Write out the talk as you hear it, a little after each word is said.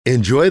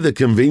Enjoy the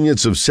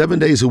convenience of 7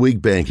 days a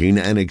week banking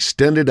and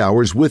extended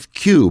hours with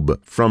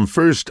Cube from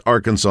First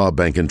Arkansas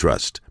Bank and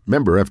Trust.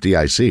 Member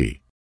FDIC.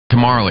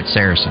 Tomorrow at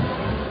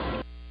Saracen.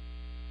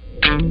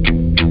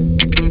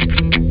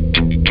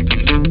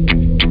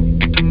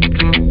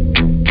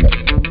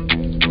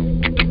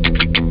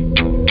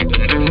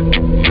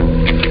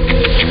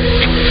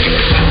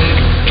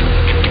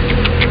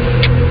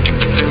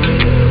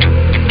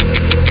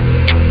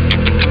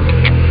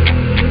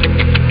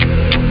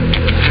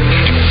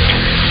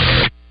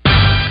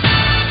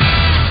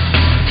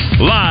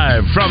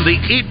 From the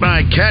Eat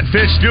My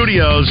Catfish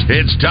studios,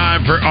 it's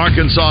time for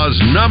Arkansas's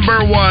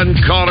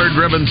 #1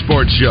 caller-driven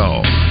sports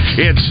show.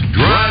 It's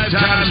Drive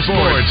Time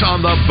Sports on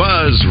the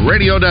Buzz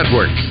Radio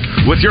Network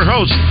with your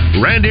hosts,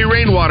 Randy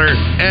Rainwater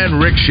and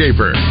Rick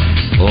Shaeffer.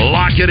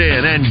 Lock it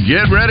in and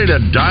get ready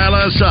to dial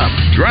us up.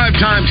 Drive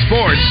Time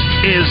Sports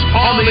is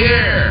on the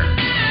air.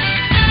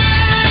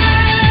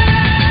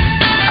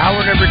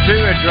 Hour number 2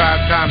 at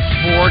Drive Time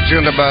Sports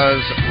on the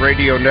Buzz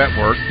Radio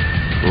Network.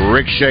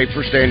 Rick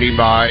Shaeffer standing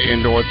by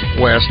in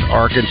Northwest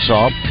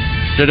Arkansas.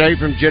 Today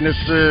from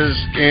Genesis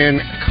in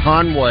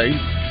Conway,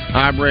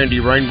 I'm Randy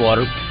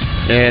Rainwater.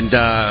 And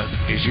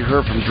as you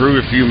heard from Drew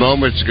a few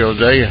moments ago,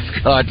 they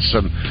have got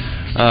some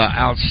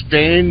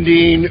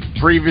outstanding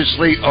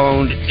previously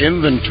owned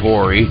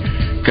inventory.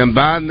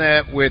 Combine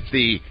that with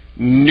the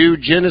new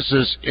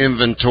Genesis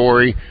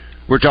inventory,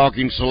 we're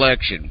talking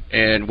selection.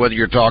 And whether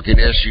you're talking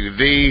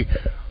SUV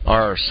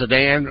or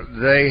sedan,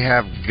 they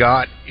have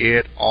got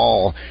it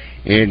all.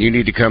 And you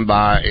need to come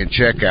by and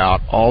check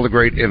out all the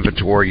great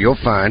inventory you'll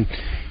find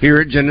here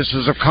at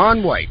Genesis of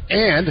Conway.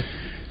 And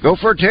go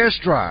for a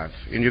test drive,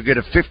 and you'll get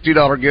a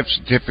 $50 gift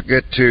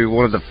certificate to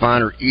one of the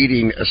finer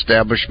eating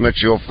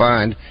establishments you'll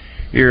find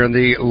here in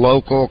the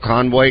local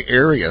Conway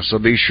area. So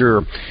be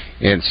sure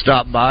and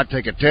stop by,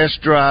 take a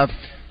test drive,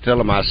 tell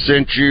them I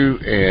sent you.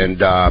 And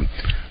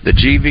the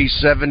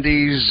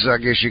GV70s, I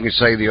guess you can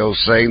say the old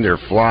saying, they're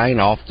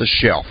flying off the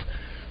shelf.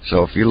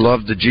 So if you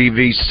love the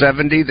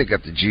GV70, they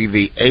got the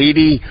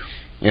GV80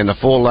 and the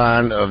full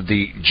line of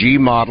the G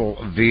model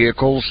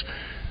vehicles.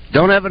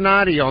 Don't have a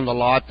 90 on the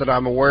lot that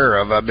I'm aware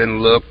of. I've been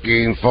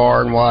looking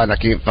far and wide, and I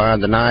can't find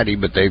the 90,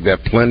 but they've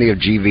got plenty of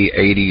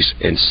GV80s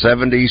and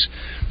 70s.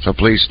 So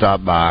please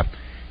stop by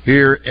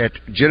here at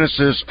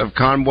Genesis of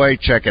Conway.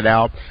 Check it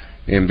out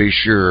and be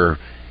sure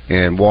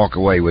and walk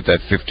away with that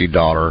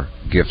 $50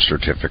 gift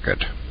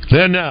certificate.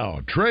 And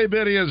now, Trey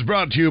Biddy is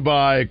brought to you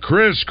by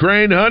Chris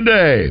Crane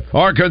Hyundai,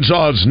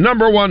 Arkansas's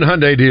 #1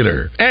 Hyundai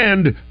dealer,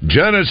 and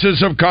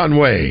Genesis of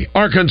Conway,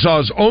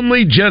 Arkansas's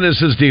only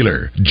Genesis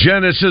dealer.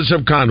 Genesis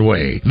of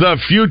Conway, the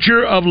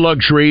future of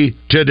luxury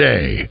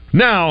today.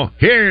 Now,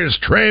 here's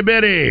Trey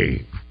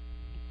Biddy.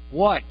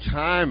 What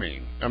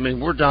timing. I mean,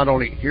 we're not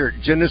only here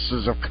at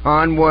Genesis of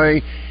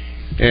Conway,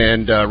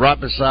 and right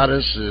beside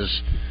us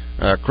is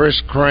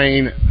Chris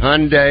Crane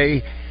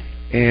Hyundai,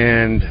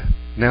 and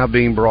now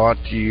being brought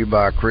to you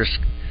by Chris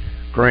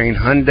Crane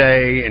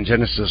Hyundai and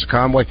Genesis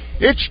Conway.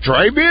 It's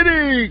Trey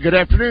Biddy. Good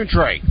afternoon,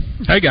 Trey.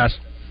 Hey, guys.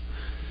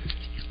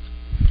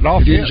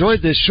 If you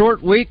enjoyed this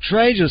short week,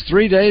 Trey, just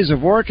 3 days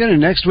of working, and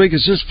next week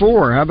is just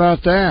 4. How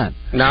about that?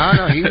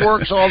 No, he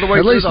works all the way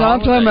At through least the I'm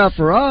holidays. talking about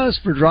for us,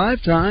 for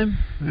drive time.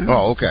 Yeah.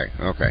 Oh, okay.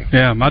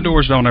 Yeah, my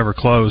doors don't ever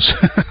close.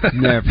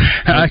 Never.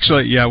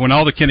 Actually, yeah, when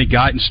all the Kenny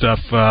Guyton stuff,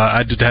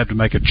 I did have to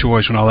make a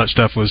choice when all that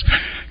stuff was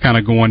kind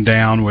of going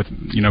down with,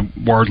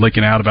 word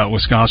leaking out about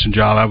Wisconsin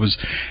job. I was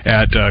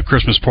at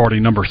Christmas party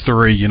number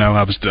 3.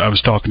 I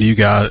was talking to you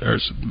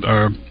guys,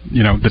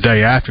 the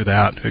day after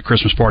that at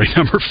Christmas party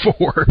number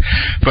 4.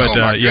 But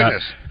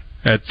goodness.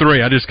 At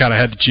 3, I just kind of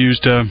had to choose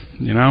to,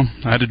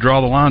 I had to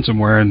draw the line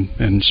somewhere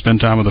and spend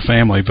time with the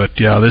family. But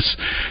yeah, this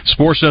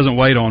sports doesn't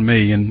wait on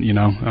me, and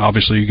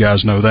obviously you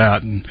guys know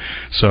that. And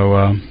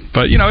so,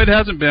 but it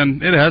hasn't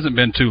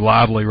been too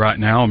lively right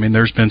now. I mean,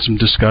 there's been some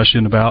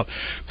discussion about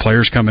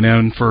players coming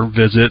in for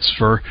visits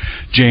for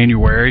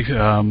January,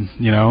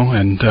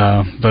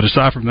 but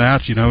aside from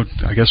that,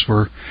 I guess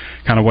we're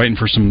kind of waiting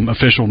for some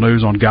official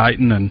news on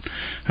Guyton and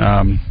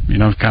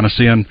kind of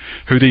seeing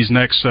who these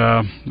next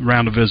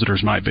round of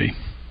visitors might be.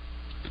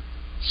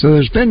 So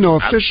there's been no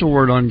official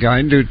word on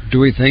Guyton. Do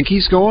we think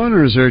he's going,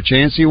 or is there a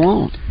chance he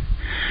won't?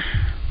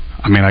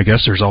 I mean, I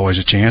guess there's always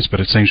a chance, but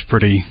it seems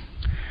pretty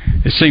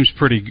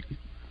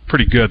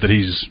good that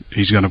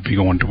he's going to be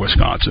going to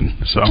Wisconsin.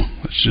 So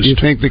it's just. Do you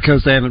think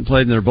because they haven't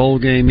played in their bowl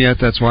game yet,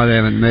 that's why they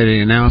haven't made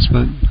any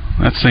announcement?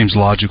 That seems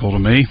logical to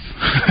me.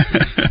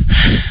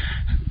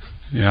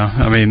 Yeah,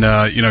 I mean,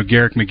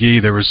 Garrick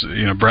McGee, there was,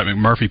 Brett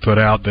McMurphy put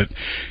out that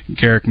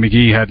Garrick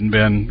McGee hadn't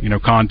been,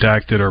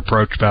 contacted or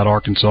approached about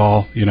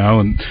Arkansas,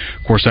 and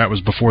of course that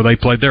was before they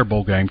played their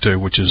bowl game too,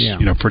 which is,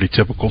 pretty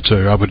typical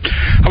too. I would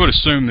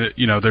assume that,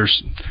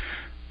 there's,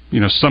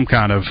 some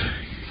kind of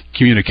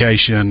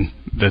communication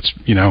that's,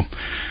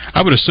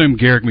 I would assume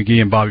Garrick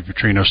McGee and Bobby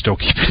Petrino still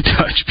keep in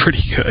touch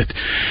pretty good,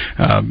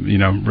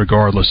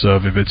 regardless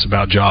of if it's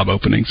about job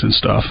openings and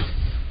stuff.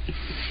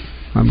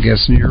 I'm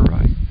guessing you're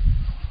right.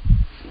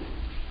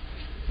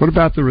 What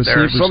about the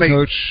receivers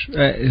coach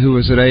who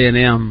was at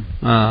A&M?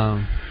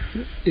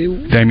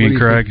 Damian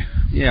Craig.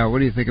 What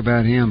do you think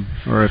about him?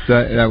 Or if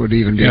that would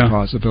even be a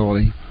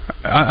possibility?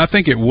 I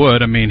think it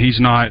would. I mean, he's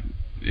not,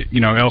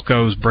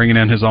 Elko's bringing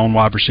in his own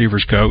wide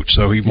receivers coach,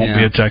 so he won't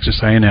be at Texas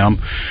A&M.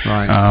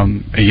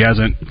 Right. He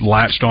hasn't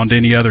latched onto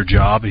any other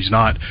job. He's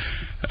not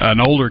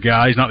an older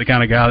guy. He's not the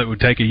kind of guy that would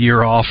take a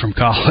year off from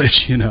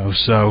college,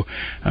 So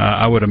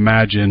I would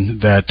imagine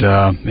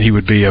that he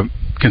would be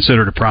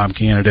considered a prime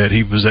candidate.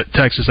 He was at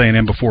Texas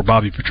A&M before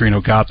Bobby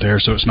Petrino got there,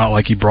 so it's not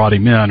like he brought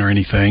him in or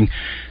anything.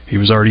 He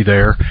was already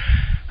there.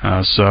 They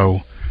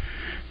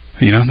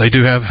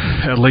do have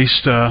at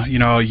least, a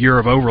year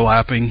of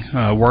overlapping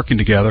working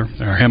together,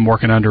 or him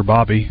working under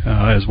Bobby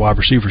as wide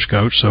receivers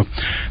coach. So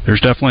there's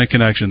definitely a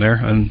connection there,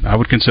 and I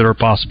would consider a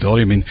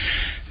possibility. I mean,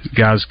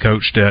 guys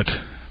coached at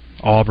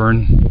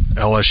Auburn,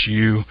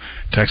 LSU,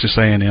 Texas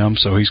A&M,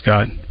 so he's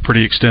got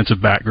pretty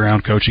extensive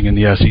background coaching in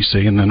the SEC,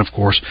 and then, of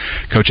course,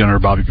 coaching under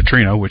Bobby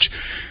Petrino, which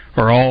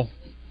are all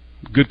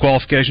good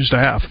qualifications to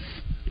have.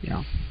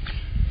 Yeah.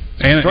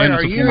 And as a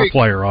former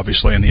player,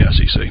 obviously, in the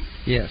SEC.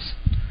 Yes.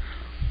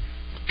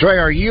 Trey,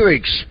 are you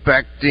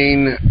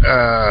expecting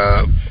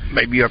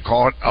maybe you'll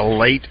call it a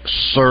late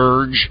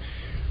surge?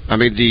 I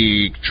mean,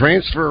 the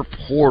transfer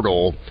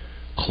portal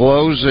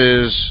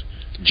closes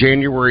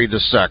January the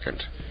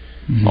 2nd.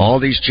 Mm-hmm. All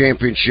these the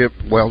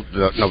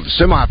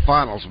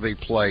semifinals will be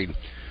played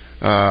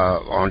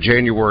on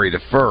January the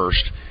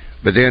 1st,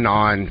 but then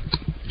on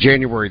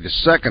January the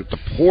 2nd, the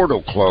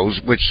portal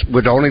closed, which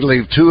would only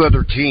leave two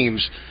other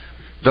teams,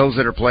 those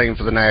that are playing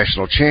for the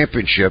national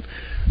championship.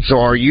 So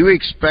are you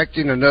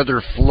expecting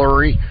another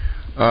flurry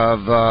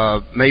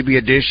of maybe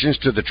additions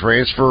to the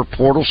transfer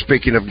portal?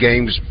 Speaking of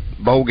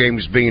bowl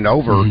games being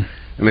over, I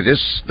mean,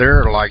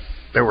 there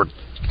were,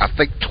 I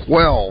think,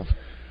 12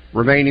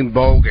 remaining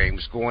bowl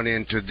games going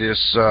into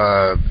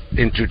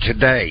into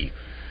today.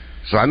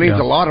 So, I mean,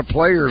 a lot of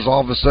players all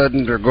of a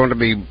sudden are going to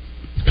be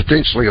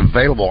potentially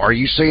available. Are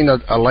you seeing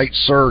a late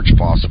surge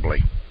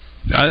possibly?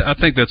 I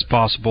think that's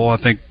possible. I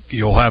think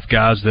you'll have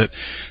guys that,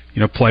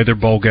 play their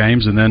bowl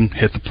games and then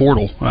hit the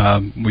portal.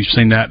 We've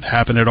seen that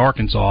happen at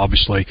Arkansas,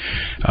 obviously.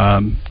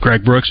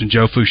 Greg Brooks and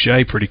Joe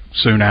Fouché pretty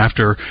soon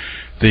after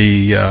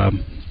the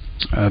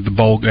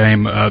bowl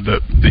game,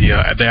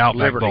 the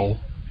Outback Bowl.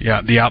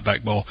 Yeah, the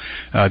Outback Bowl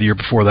the year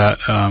before that.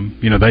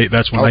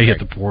 That's when they hit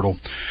the portal.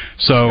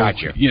 So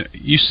gotcha.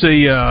 You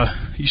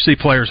see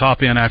players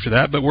hop in after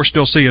that, but we're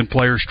still seeing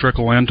players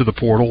trickle into the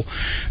portal.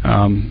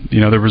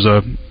 There was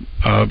a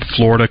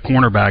Florida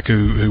cornerback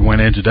who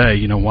went in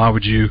today.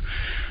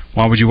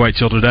 Why would you wait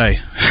till today?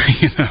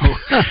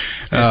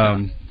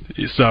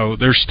 So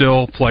there's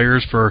still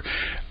players for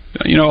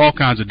all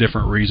kinds of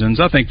different reasons.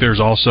 I think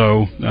there's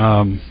also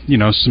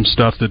some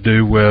stuff to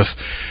do with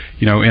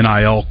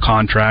NIL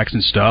contracts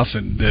and stuff,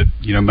 and that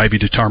maybe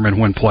determine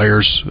when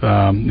players.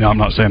 I'm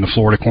not saying the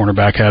Florida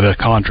cornerback had a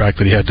contract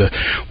that he had to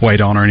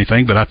wait on or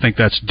anything, but I think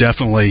that's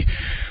definitely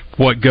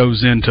what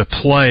goes into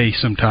play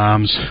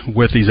sometimes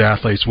with these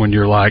athletes when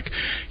you're like,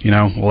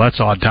 well,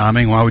 that's odd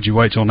timing. Why would you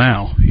wait till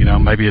now?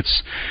 Maybe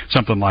it's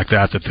something like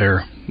that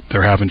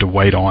they're having to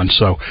wait on.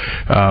 So,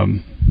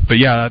 but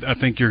yeah, I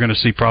think you're going to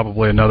see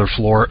probably another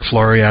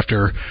flurry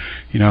after,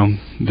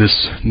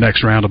 this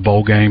next round of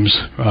bowl games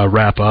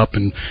wrap up,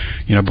 and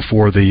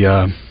before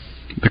the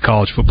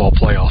college football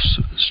playoffs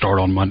start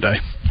on Monday.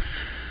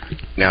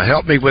 Now,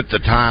 help me with the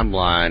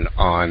timeline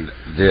on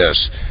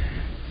this.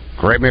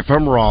 Correct me if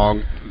I'm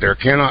wrong. There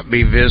cannot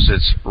be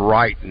visits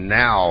right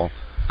now.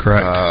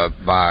 Correct.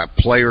 By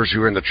players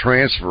who are in the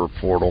transfer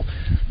portal.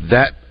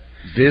 That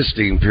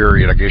visiting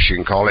period, I guess you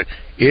can call it,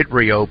 it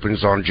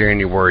reopens on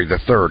January the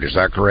 3rd. Is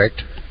that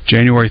correct?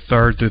 January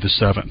 3rd through the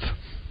 7th.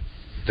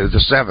 Through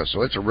the 7th,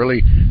 so it's a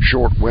really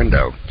short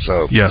window.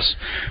 So yes,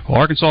 well,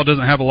 Arkansas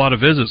doesn't have a lot of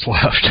visits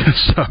left,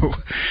 so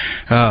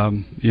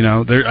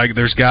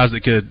there's guys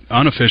that could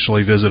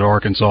unofficially visit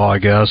Arkansas, I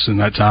guess, in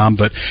that time.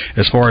 But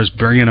as far as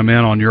bringing them in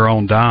on your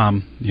own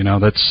dime, they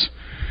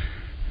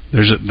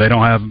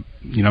don't have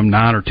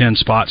 9 or 10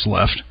 spots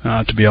left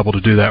to be able to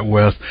do that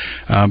with.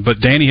 But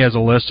Danny has a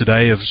list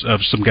today of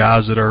some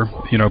guys that are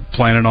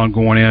planning on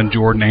going in.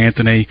 Jordan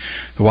Anthony,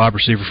 the wide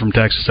receiver from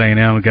Texas A&M,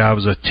 the guy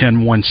was a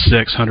 10-1-6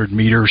 100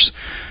 meters.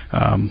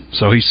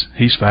 So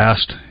he's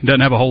fast. He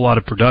doesn't have a whole lot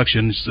of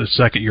production. He's a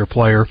second-year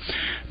player,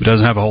 but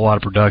doesn't have a whole lot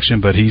of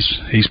production. But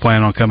he's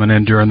planning on coming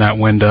in during that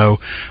window.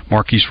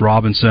 Marquise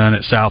Robinson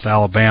at South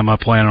Alabama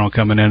planning on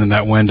coming in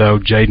that window.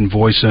 Jaden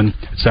Voisin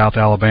at South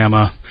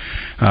Alabama,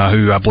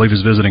 who I believe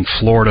is visiting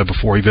Florida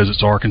before he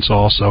visits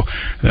Arkansas. So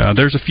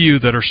there's a few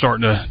that are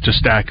starting to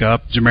stack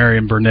up.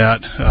 Jamarian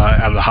Burnett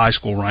out of the high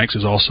school ranks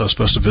is also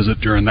supposed to visit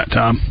during that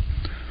time.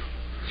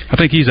 I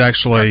think he's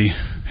actually.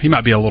 He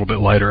might be a little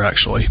bit later,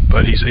 actually,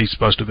 but he's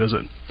supposed to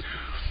visit.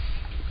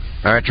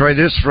 All right, Trey,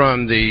 this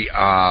from the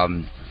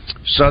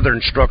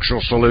Southern Structural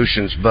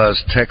Solutions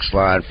Buzz text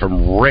line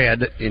from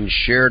Red in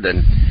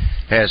Sheridan.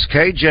 Has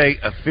KJ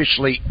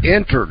officially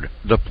entered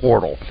the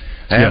portal?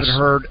 I haven't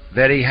heard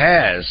that he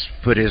has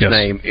put his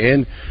name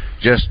in,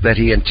 just that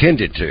he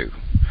intended to.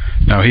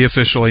 No, he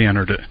officially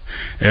entered it.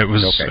 It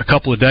was a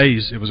couple of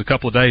days. It was a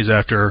couple of days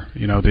after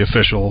the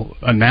official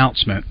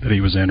announcement that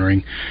he was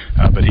entering,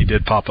 but he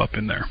did pop up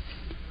in there.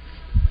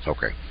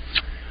 Okay.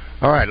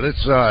 All right,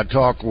 let's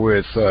talk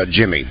with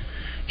Jimmy.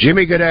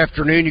 Jimmy, good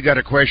afternoon. You got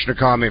a question or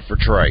comment for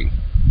Trey?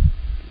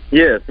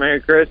 Yes,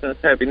 Merry Christmas,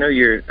 Happy New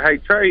Year. Hey,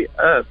 Trey,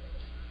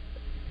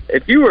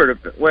 if you were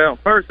to,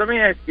 first let me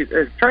ask you,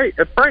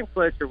 Frank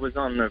Fletcher was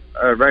on the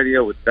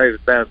radio with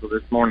David Basil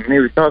this morning, and he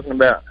was talking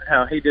about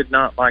how he did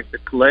not like the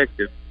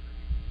collective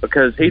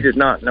because he did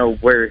not know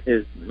where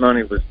his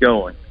money was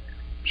going.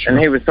 Sure.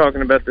 And he was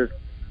talking about this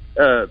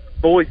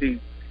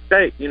Boise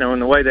State,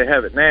 and the way they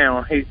have it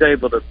now, he's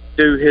able to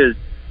do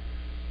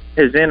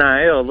his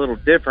NIL a little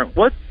different.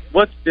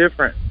 What's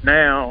different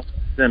now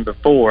than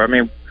before? I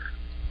mean,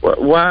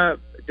 why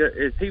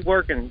is he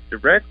working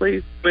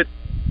directly with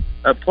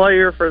a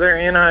player for their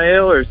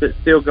NIL, or is it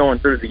still going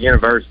through the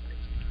university?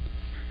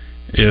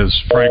 Is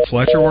Frank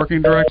Fletcher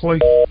working directly?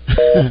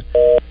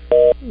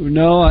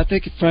 No, I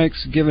think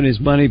Frank's giving his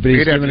money, but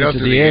he's giving it to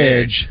the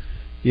Edge.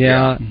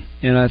 Yeah,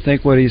 and I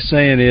think what he's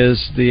saying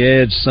is the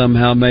Edge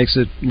somehow makes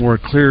it more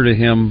clear to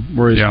him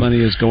where his money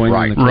is going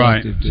than the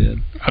collective did.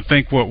 I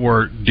think what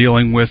we're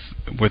dealing with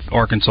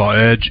Arkansas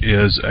Edge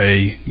is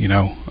a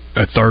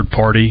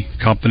third-party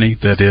company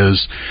that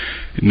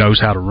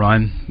knows how to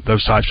run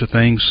those types of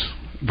things,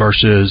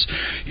 versus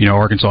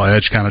Arkansas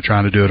Edge kind of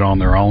trying to do it on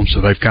their own. So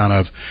they've kind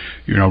of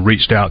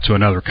reached out to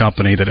another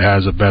company that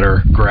has a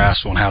better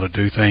grasp on how to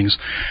do things.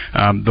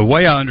 The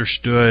way I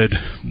understood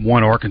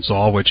One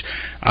Arkansas, which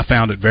I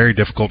found it very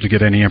difficult to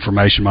get any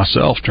information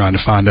myself, trying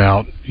to find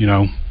out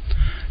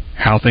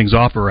how things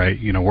operate,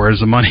 where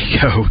does the money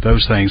go,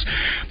 those things.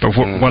 But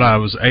what I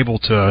was able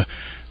to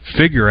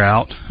figure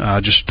out,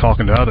 just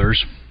talking to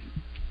others,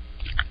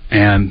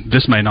 and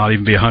this may not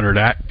even be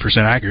 100%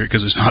 accurate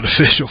because it's not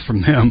official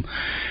from them,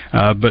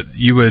 but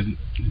you would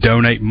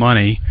donate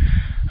money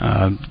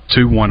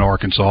to One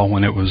Arkansas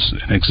when it was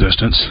in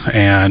existence,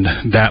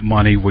 and that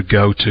money would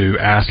go to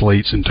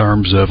athletes in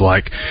terms of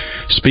like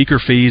speaker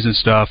fees and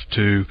stuff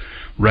to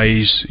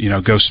raise,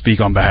 go speak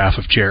on behalf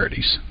of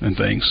charities and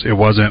things. It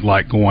wasn't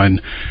like going,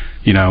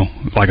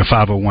 like a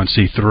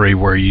 501c3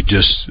 where you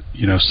just,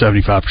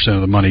 75%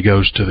 of the money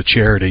goes to the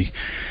charity.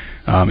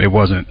 It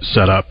wasn't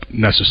set up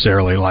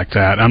necessarily like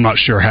that. I'm not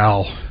sure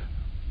how,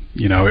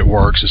 it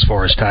works as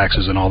far as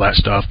taxes and all that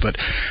stuff, but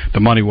the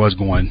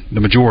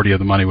majority of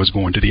the money was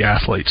going to the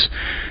athletes,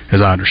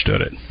 as I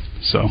understood it.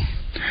 So,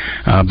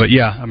 but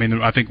yeah, I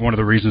mean, I think one of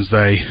the reasons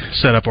they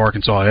set up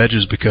Arkansas Edge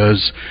is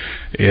because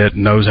it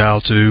knows how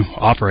to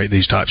operate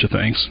these types of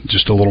things,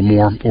 just a little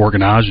more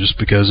organized, just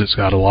because it's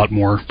got a lot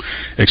more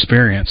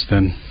experience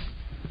than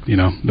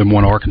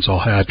One Arkansas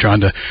had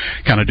trying to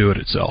kind of do it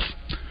itself.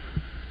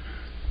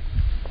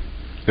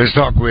 Let's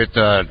talk with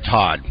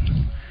Todd.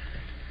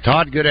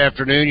 Todd, good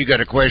afternoon. You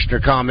got a question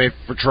or comment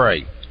for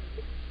Trey?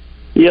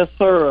 Yes,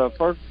 sir.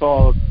 First of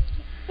all,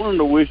 I wanted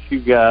to wish you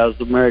guys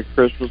a Merry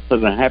Christmas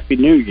and a Happy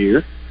New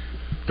Year.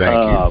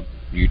 Thank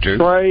you. You too.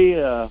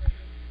 Trey, I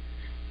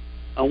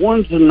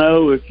wanted to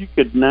know if you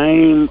could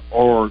name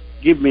or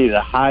give me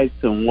the heights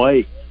and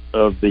weights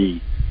of the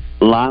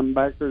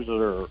linebackers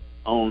that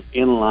are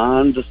in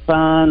line to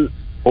sign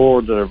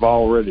or that have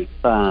already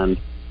signed,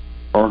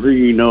 or who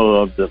you know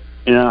of the.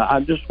 I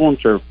just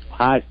want their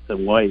heights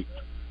and weights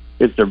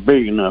if they're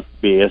big enough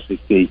to be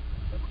SEC.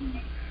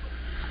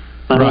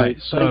 Right.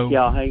 Thank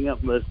y'all. Hang up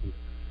and listen.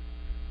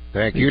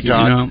 Thank you,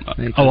 Todd.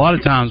 A lot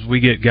of times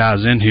we get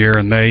guys in here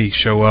and they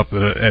show up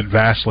at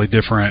vastly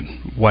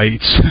different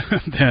weights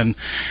than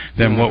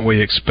what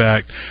we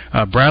expect.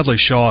 Bradley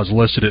Shaw is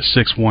listed at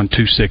 6'1",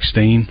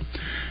 216,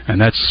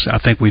 and I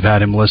think we've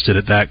had him listed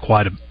at that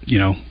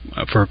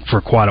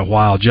for quite a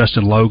while.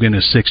 Justin Logan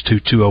is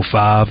 6'2",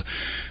 205.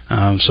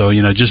 So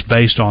just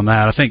based on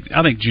that, I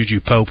think Juju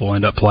Pope will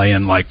end up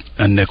playing like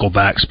a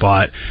nickelback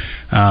spot.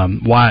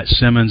 Wyatt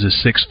Simmons is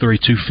 6'3",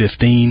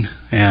 215,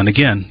 and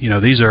again,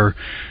 these are,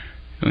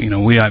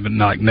 we haven't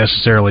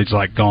necessarily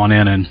gone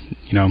in and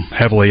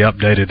heavily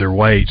updated their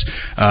weights.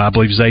 I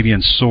believe Xavier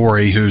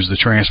Sori, who's the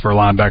transfer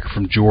linebacker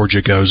from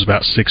Georgia, goes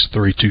about 6'3",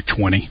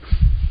 220.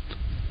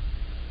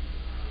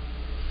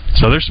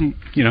 So there's some,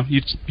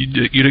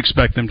 you'd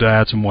expect them to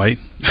add some weight,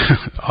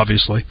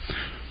 obviously.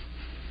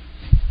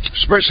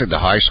 Especially the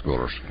high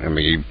schoolers. I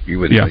mean, you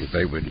would think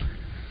they would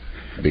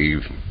be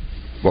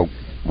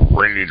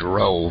ready to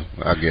roll,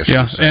 I guess.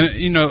 Yeah,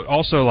 and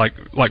also like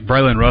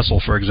Braylon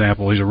Russell, for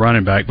example, he's a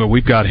running back, but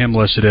we've got him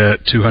listed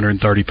at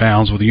 230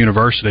 pounds with the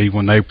university.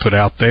 When they put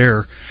out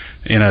their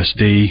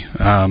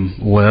NSD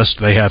list,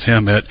 they have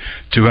him at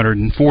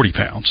 240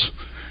 pounds.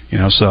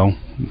 So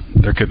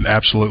there could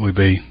absolutely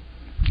be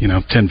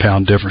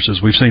 10-pound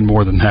differences. We've seen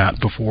more than that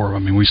before. I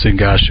mean, we've seen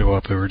guys show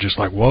up that were just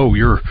like, whoa,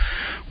 you're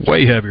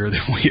way heavier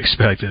than we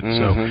expected.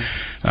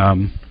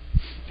 Mm-hmm.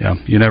 So,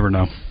 you never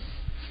know.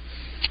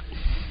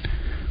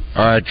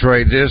 All right,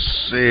 Trey, this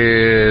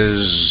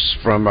is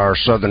from our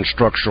Southern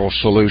Structural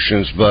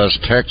Solutions Buzz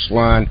text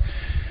line.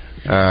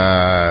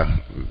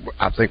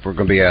 I think we're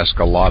going to be asked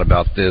a lot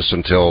about this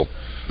until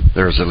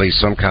there's at least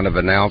some kind of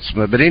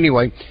announcement. But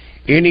anyway,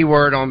 any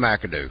word on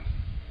McAdoo?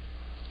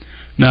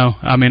 No,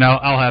 I mean,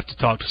 I'll have to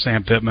talk to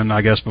Sam Pittman,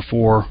 I guess,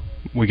 before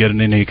we get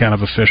any kind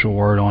of official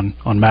word on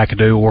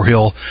McAdoo, or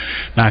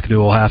McAdoo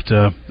will have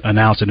to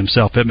announce it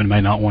himself. Pittman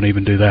may not want to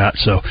even do that.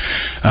 So,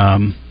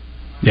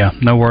 yeah,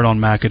 no word on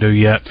McAdoo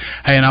yet.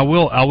 Hey, and I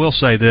will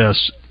say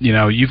this,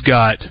 you've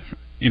got,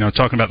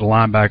 talking about the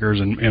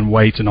linebackers and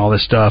weights and all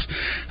this stuff,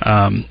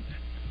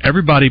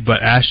 everybody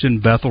but Ashton,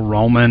 Bethel,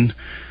 Roman,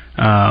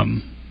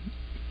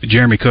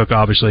 Jeremy Cook,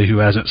 obviously, who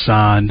hasn't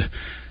signed,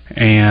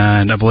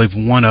 and I believe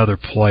one other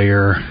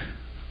player.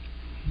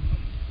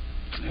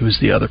 Who's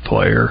the other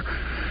player?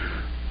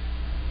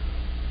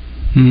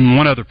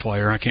 One other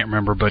player, I can't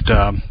remember, but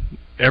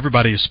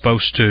everybody is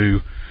supposed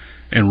to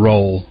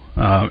enroll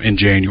in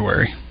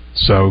January.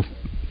 So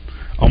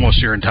almost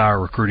your entire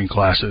recruiting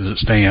class as it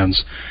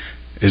stands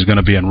is going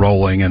to be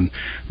enrolling, and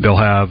they'll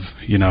have,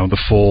 the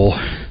full,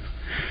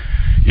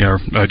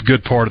 a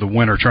good part of the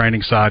winter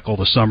training cycle,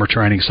 the summer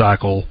training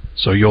cycle.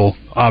 So you'll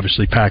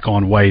obviously pack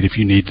on weight if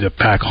you need to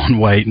pack on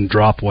weight, and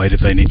drop weight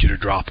if they need you to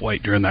drop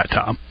weight during that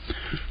time.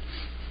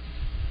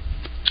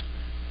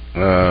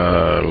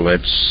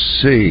 Let's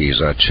see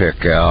as I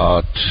check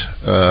out.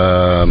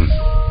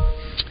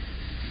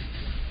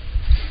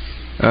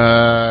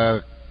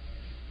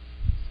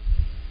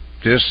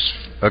 This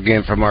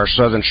again from our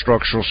Southern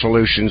Structural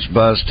Solutions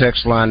Buzz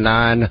text line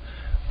 9. I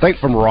think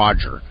from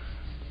Roger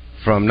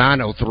from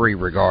 903.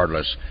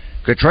 Regardless,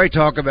 could Trey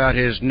talk about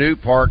his new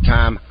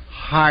part-time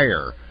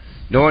hire?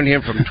 Knowing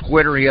him from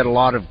Twitter, he had a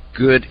lot of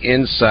good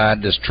insight.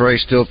 Does Trey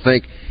still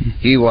think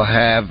he will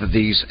have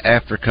these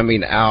after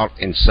coming out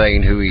and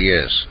saying who he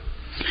is?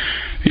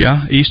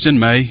 Yeah, Easton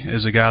May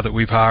is a guy that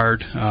we've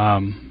hired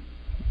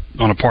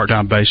on a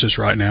part-time basis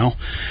right now,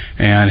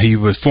 and he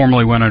was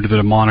formerly went under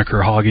the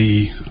moniker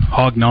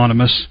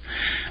Hognonymous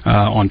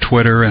on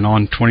Twitter and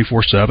on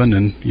 24/7,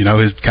 and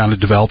has kind of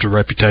developed a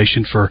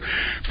reputation for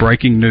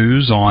breaking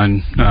news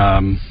on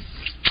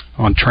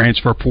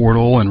transfer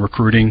portal and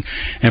recruiting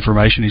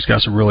information. He's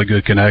got some really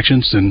good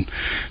connections, and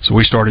so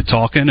we started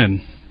talking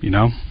and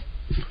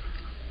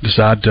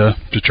decided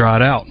to try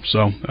it out.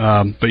 So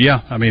but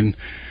yeah, I mean,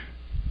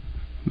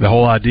 the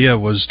whole idea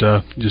was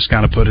to just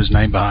kind of put his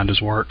name behind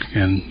his work,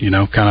 and he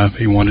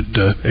wanted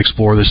to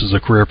explore this as a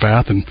career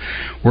path, and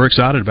we're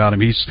excited about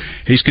him.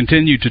 He's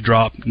continued to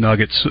drop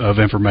nuggets of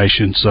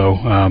information, so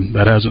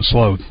that hasn't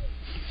slowed.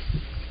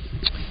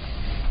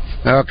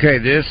 Okay,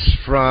 this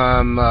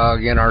from,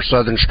 again, our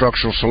Southern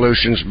Structural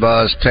Solutions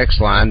Buzz text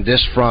line.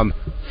 This from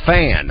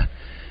Fan.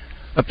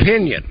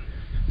 Opinion.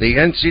 The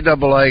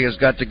NCAA has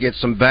got to get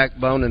some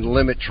backbone and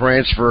limit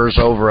transfers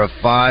over a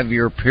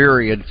 5-year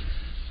period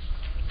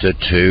to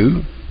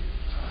 2.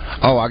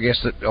 Oh, I guess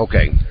that,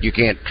 okay, you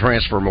can't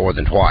transfer more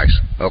than twice.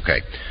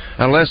 Okay.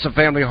 Unless a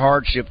family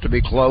hardship to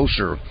be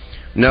closer.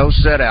 No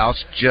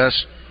set-outs,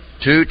 just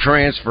 2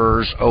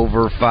 transfers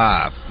over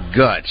 5.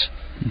 Guts.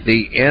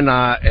 The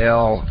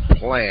NIL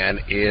plan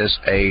is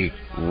a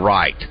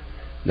right.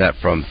 That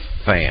from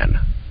Fan.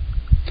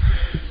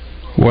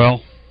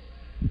 Well,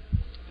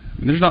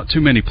 there's not too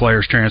many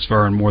players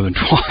transferring more than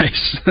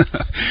twice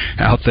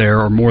out there,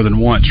 or more than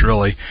once,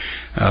 really.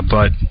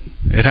 But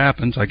it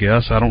happens, I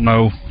guess. I don't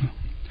know.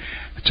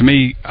 To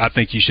me, I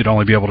think you should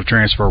only be able to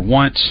transfer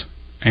once.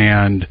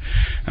 And,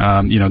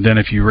 then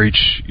if you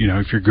reach,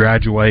 if you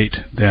graduate,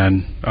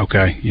 then,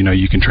 okay,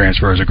 you can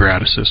transfer as a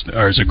grad assistant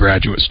or as a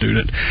graduate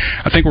student.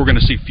 I think we're going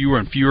to see fewer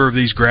and fewer of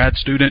these grad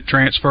student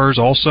transfers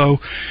also.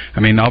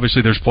 I mean,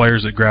 obviously there's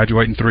players that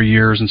graduate in 3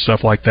 years and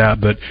stuff like that,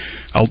 but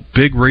a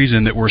big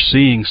reason that we're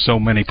seeing so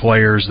many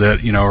players that,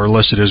 are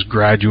listed as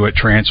graduate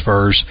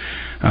transfers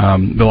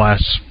the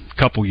last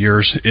couple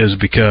years is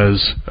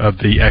because of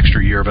the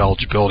extra year of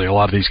eligibility. A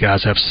lot of these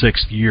guys have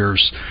 6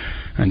 years.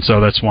 And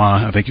so that's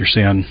why I think you're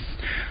seeing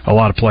a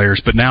lot of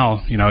players. But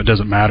now, it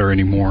doesn't matter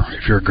anymore.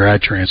 If you're a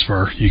grad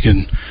transfer, you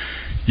can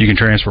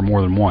transfer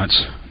more than once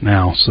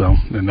now. So,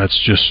 and that's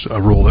just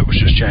a rule that was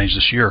just changed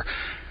this year.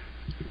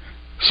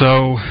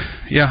 So,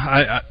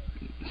 yeah,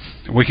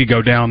 we could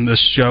go down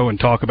this show and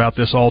talk about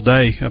this all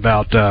day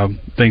about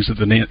things that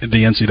the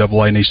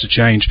NCAA needs to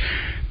change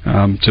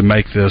to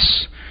make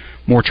this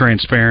more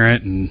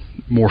transparent and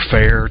more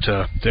fair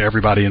to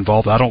everybody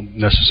involved. I don't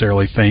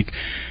necessarily think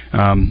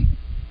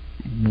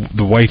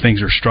the way things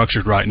are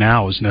structured right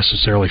now is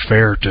necessarily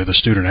fair to the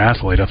student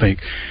athlete. I think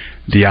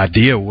the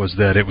idea was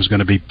that it was going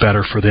to be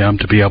better for them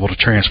to be able to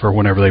transfer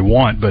whenever they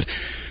want, but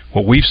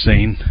what we've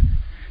seen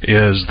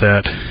is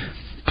that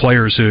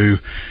players who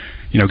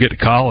get to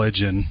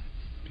college and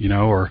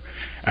are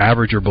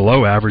average or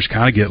below average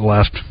kind of get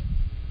left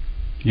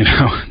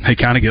they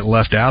kind of get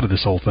left out of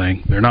this whole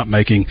thing. They're not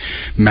making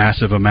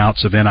massive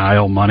amounts of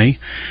NIL money,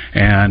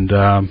 and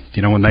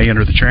when they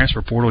enter the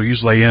transfer portal,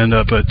 usually they end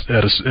up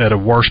at a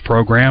worse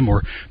program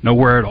or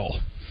nowhere at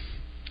all.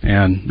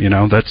 And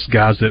that's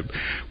guys that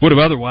would have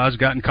otherwise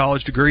gotten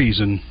college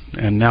degrees, and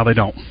now they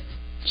don't.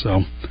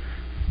 So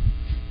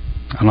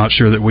I'm not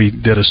sure that we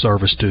did a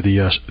service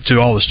to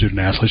all the student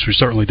athletes. We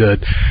certainly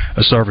did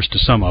a service to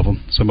some of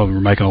them. Some of them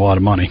are making a lot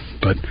of money,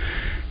 but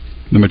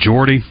The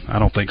majority? I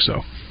don't think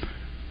so.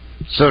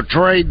 So,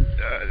 Trey,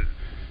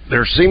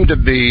 there seemed to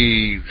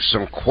be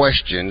some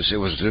questions. It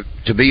was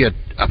to be,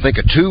 I think,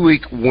 a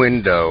 2-week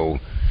window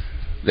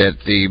that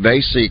the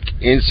basic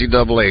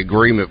NCAA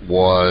agreement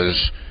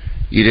was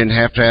you didn't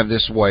have to have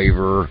this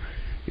waiver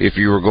if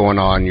you were going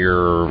on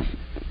your,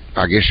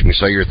 I guess you can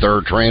say, your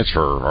third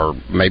transfer, or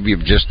maybe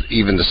just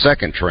even the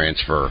second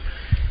transfer.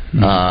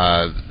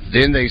 Mm-hmm.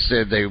 Then they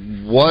said they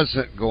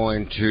wasn't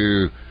going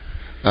to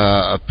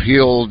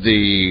appeal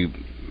the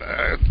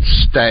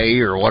stay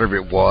or whatever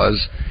it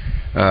was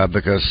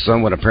because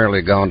someone apparently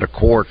had gone to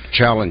court to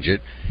challenge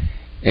it.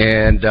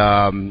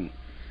 And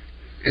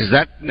is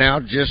that now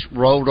just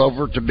rolled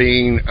over to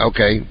being,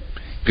 okay,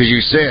 because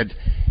you said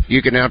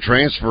you can now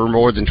transfer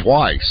more than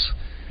twice.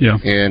 Yeah.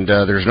 And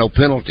there's no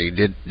penalty.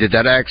 Did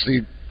that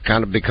actually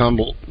kind of become,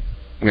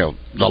 the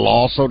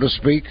law, so to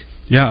speak?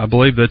 Yeah, I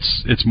believe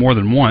it's more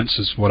than once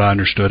is what I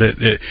understood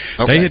it.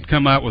 Okay. They had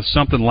come out with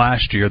something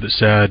last year that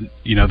said,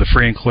 the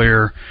free and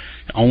clear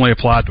only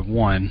applied to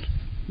one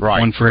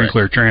free and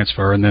clear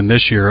transfer, and then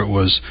this year it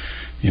was,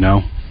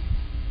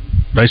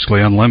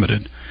 basically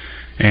unlimited.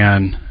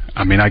 And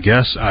I mean, I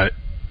guess I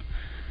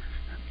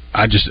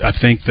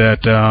think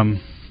that.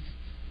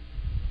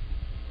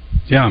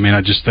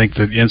 I just think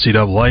that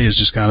NCAA is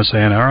just kind of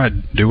saying, all right,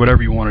 do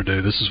whatever you want to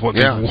do. This is what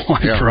people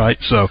want, right?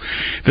 So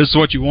this is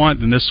what you want,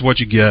 and this is what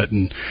you get.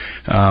 And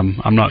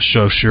I'm not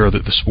so sure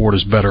that the sport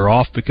is better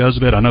off because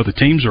of it. I know the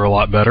teams are a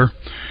lot better.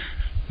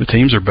 The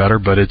teams are better,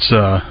 but it's,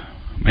 I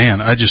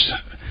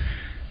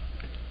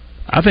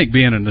think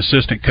being an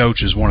assistant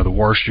coach is one of the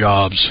worst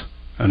jobs.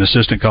 An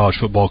assistant college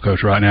football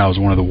coach right now is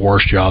one of the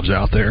worst jobs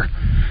out there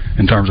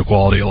in terms of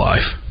quality of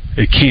life.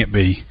 It can't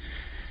be.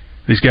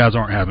 These guys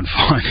aren't having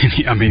fun.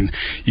 I mean,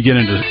 you get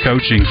into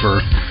coaching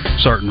for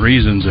certain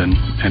reasons, and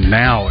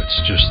now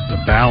it's just the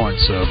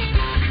balance of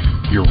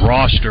your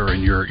roster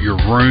and your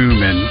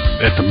room and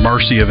at the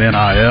mercy of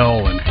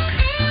NIL, and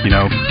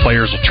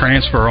players will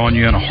transfer on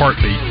you in a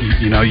heartbeat.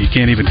 You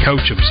can't even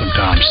coach them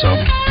sometimes. So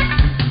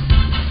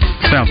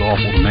sounds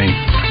awful to me.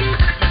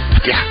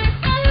 Yeah.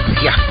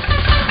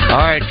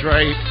 All right,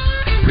 Trey.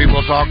 We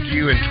will talk to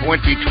you in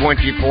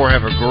 2024.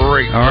 Have a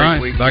great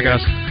weekend. Bye,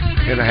 guys.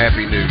 And a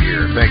happy new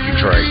year. Thank you,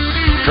 Trey.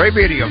 Trey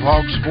Beatty of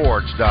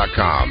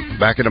hogsports.com.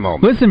 Back in a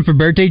moment. Listen for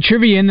Birthday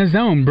Trivia in the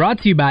Zone, brought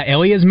to you by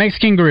Elia's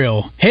Mexican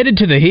Grill. Headed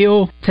to the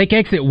hill, take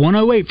exit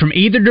 108 from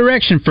either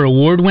direction for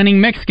award-winning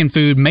Mexican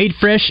food made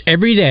fresh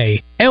every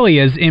day.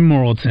 Elia's in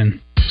Morrilton.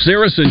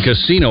 Saracen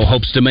Casino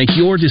hopes to make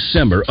your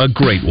December a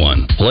great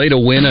one. Play to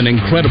win an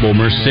incredible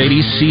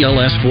Mercedes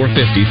CLS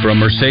 450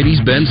 from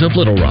Mercedes-Benz of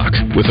Little Rock.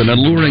 With an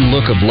alluring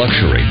look of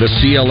luxury, the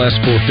CLS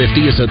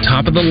 450 is a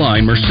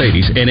top-of-the-line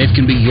Mercedes, and it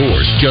can be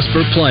yours just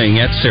for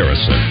playing at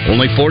Saracen.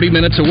 Only 40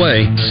 minutes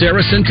away,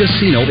 Saracen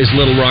Casino is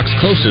Little Rock's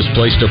closest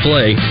place to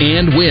play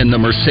and win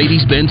the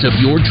Mercedes-Benz of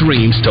your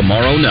dreams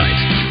tomorrow night.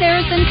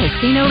 Saracen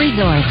Casino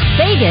Resort,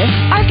 Vegas,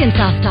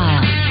 Arkansas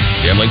style.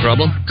 Gambling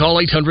problem? Call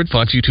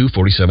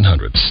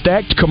 800-522-4700.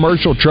 Stacked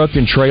Commercial Truck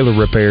and Trailer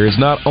Repair is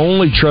not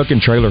only truck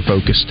and trailer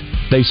focused.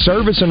 They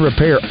service and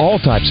repair all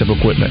types of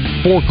equipment: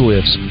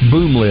 forklifts,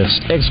 boom lifts,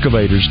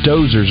 excavators,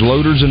 dozers,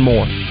 loaders, and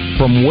more.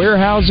 From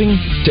warehousing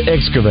to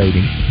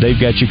excavating, they've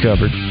got you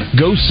covered.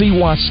 Go see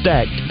why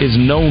Stacked is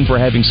known for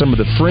having some of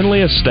the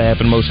friendliest staff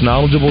and most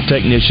knowledgeable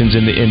technicians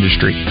in the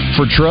industry.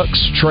 For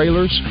trucks,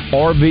 trailers,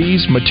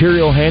 RVs,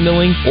 material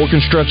handling, or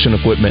construction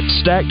equipment,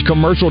 Stacked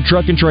Commercial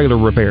Truck and Trailer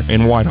Repair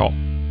in Whitehall.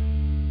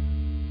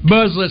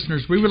 Buzz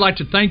listeners, we would like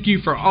to thank you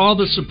for all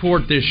the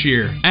support this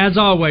year. As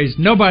always,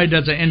 nobody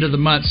does an end of the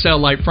month sale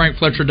like Frank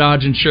Fletcher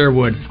Dodge in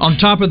Sherwood. On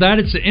top of that,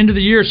 it's the end of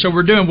the year, so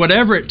we're doing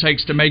whatever it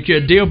takes to make you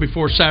a deal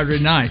before Saturday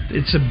night.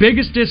 It's the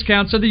biggest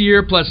discounts of the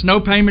year, plus no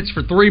payments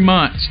for 3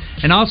 months,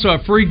 and also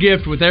a free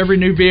gift with every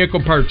new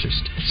vehicle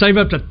purchased. Save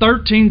up to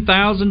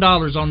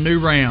 $13,000 on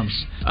new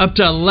Rams, up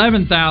to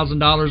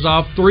 $11,000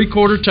 off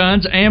 3/4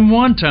 tons and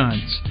 1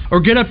 tons, or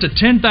get up to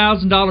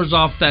 $10,000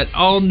 off that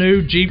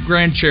all-new Jeep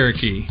Grand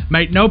Cherokee.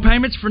 Make no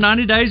payments for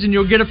 90 days and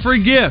you'll get a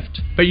free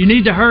gift. But you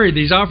need to hurry.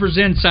 These offers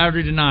end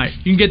Saturday night.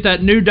 You can get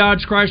that new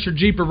Dodge, Chrysler,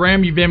 Jeep, or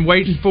Ram you've been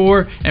waiting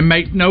for and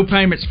make no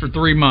payments for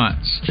 3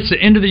 months. It's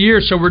the end of the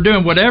year, so we're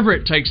doing whatever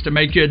it takes to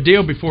make you a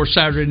deal before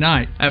Saturday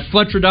night. At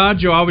Fletcher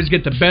Dodge, you'll always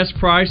get the best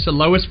price, the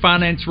lowest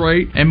finance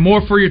rate, and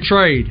more for your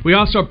trade. We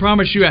also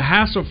promise you a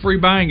hassle-free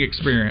buying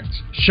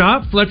experience.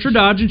 Shop Fletcher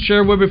Dodge in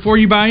Sherwood before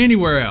you buy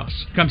anywhere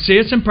else. Come see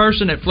us in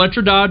person at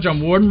Fletcher Dodge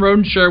on Warden Road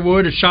in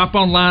Sherwood, or shop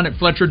online at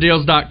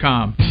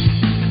FletcherDeals.com.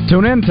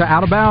 Tune in to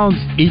Out of Bounds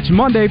each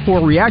Monday for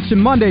Reaction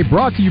Monday,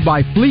 brought to you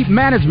by Fleet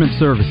Management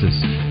Services.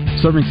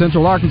 Serving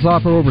Central Arkansas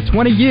for over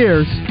 20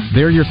 years,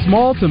 they're your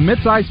small to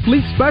mid-sized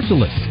fleet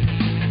specialists.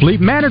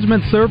 Fleet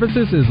Management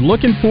Services is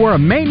looking for a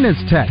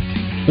maintenance tech.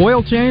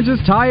 Oil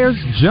changes, tires,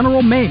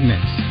 general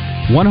maintenance.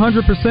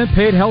 100%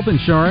 paid health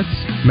insurance,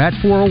 match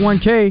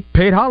 401k,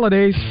 paid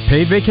holidays,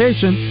 paid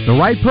vacation. The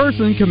right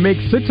person can make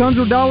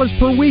 $600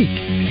 per week.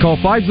 Call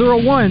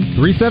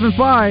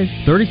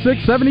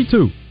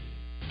 501-375-3672.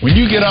 When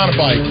you get on a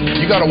bike,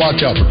 you got to watch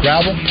out for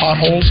gravel,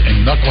 potholes,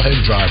 and knucklehead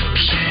drivers.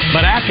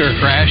 But after a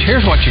crash,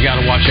 here's what you got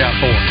to watch out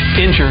for.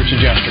 Insurance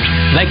adjusters.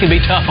 They can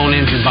be tough on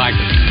injured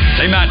bikers.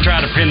 They might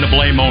try to pin the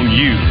blame on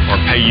you or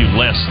pay you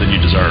less than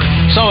you deserve.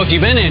 So if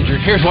you've been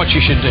injured, here's what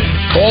you should do.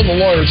 Call the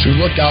lawyers who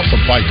look out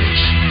for bikers.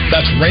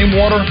 That's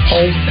Rainwater,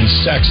 Holt, and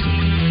Sexton.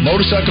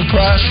 Motorcycle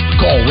crash?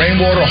 Call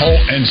Rainwater,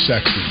 Holt, and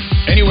Sexton.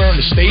 Anywhere in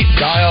the state,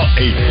 dial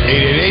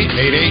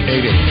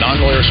 888-8888.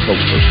 Non-lawyer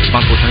spokesperson.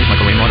 Responsible attorneys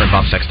Michael Rainwater and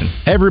Bob Sexton.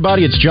 Hey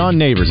everybody, it's John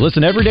Neighbors.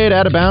 Listen every day at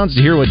Out of Bounds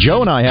to hear what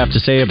Joe and I have to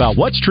say about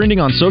what's trending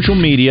on social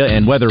media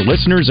and whether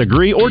listeners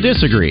agree or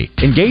disagree.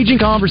 Engaging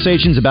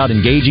conversations about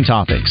engaging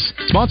topics.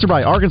 Sponsored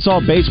by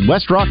Arkansas-based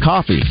West Rock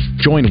Coffee.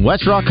 Join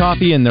West Rock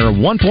Coffee and their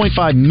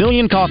 1.5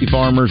 million coffee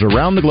farmers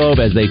around the globe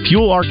as they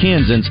fuel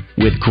Arkansans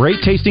with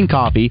great-tasting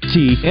coffee,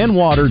 tea, and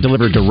water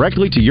delivered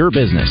directly to your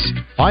business.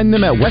 Find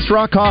them at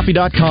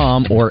westrockcoffee.com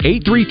or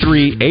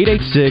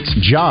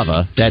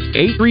 833-886-JAVA. That's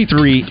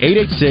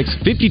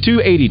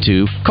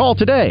 833-886-5282. Call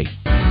today.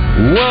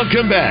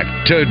 Welcome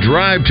back to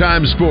Drive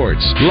Time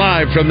Sports,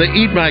 live from the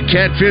Eat My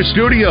Catfish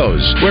studios,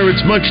 where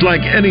it's much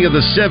like any of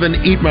the 7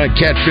 Eat My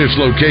Catfish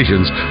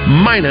locations,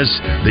 minus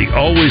the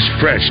always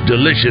fresh,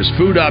 delicious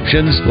food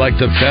options like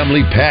the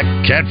family pack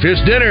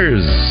catfish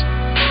dinners.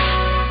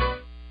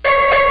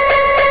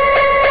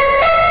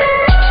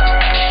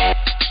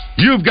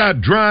 You've got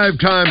Drive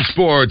Time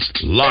Sports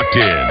locked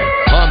in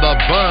on the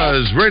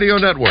Buzz Radio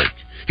Network.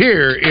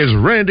 Here is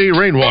Randy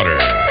Rainwater.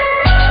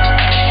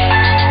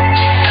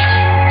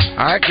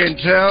 I can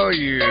tell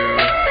you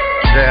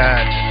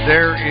that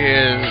there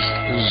is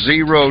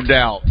zero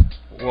doubt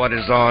what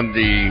is on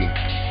the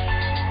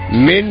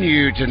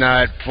menu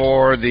tonight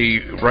for the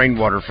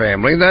Rainwater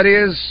family. That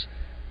is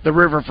the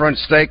Riverfront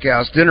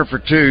Steakhouse dinner for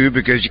 2,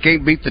 because you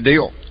can't beat the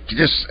deal.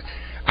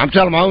 I'm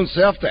telling my own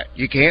self that.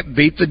 You can't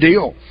beat the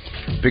deal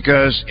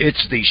because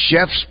it's the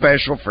chef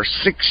special for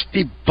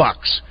 $60.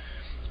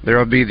 There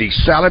will be the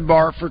salad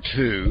bar for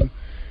 2.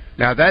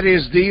 Now, that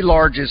is the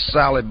largest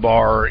salad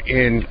bar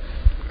in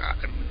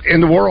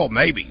the world,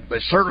 maybe,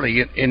 but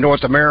certainly in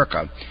North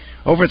America.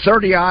 Over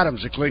 30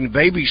 items, including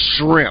baby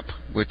shrimp,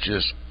 which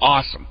is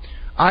awesome,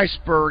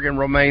 iceberg and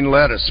romaine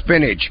lettuce,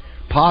 spinach,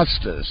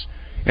 pastas,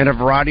 and a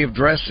variety of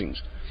dressings.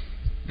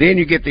 Then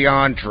you get the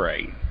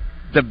entree,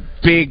 the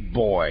big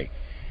boy.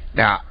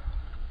 Now,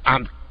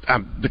 I'm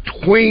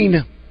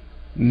between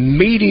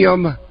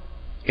medium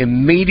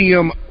and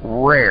medium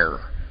rare,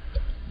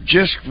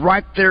 just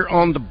right there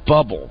on the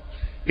bubble.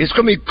 It's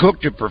going to be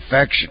cooked to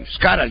perfection. It's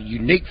got a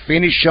unique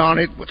finish on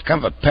it with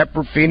kind of a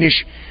pepper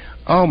finish.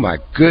 Oh, my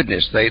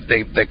goodness. They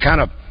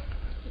kind of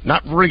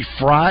not really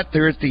fry it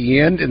there at the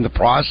end in the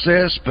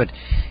process, but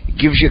it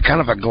gives you kind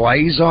of a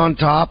glaze on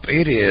top.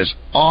 It is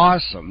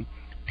awesome.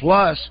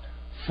 Plus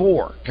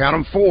 4, count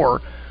them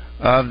 4,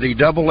 of the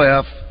Double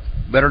F,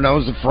 better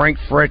known as the Frank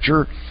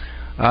Fletcher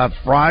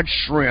fried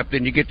shrimp.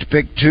 Then you get to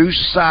pick 2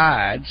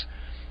 sides.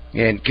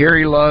 And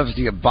Carrie loves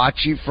the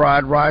hibachi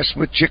fried rice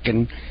with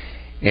chicken.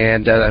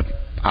 And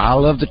I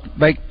love the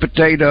baked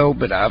potato,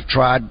 but I've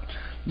tried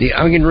the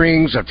onion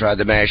rings. I've tried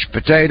the mashed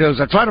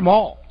potatoes. I've tried them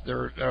all.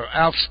 They're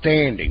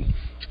outstanding.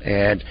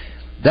 And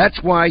that's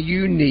why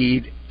you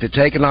need to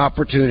take an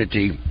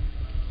opportunity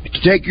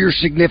to take your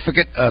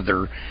significant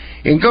other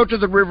and go to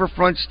the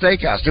Riverfront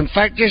Steakhouse. In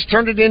fact, just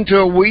turn it into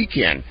a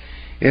weekend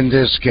in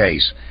this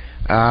case.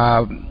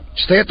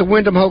 Stay at the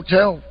Wyndham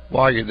Hotel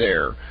while you're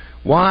there.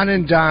 Wine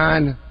and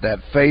dine that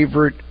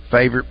favorite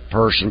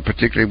person,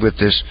 particularly with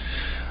this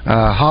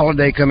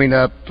holiday coming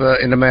up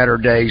in a matter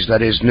of days.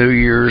 That is New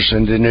Year's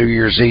and the New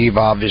Year's Eve,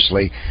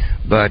 obviously.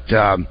 But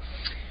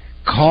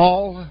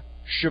call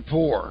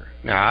Shaeffer.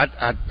 Now,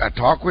 I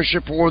talked with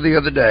Shaeffer the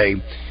other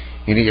day,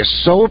 and he is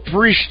so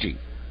appreciative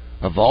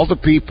of all the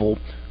people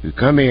who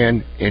come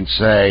in and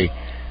say,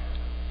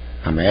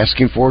 I'm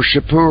asking for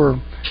Shaeffer.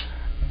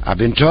 I've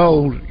been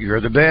told you're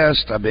the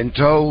best. I've been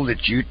told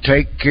that you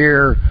take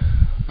care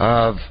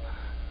of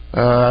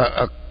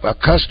a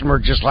customer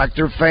just like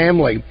their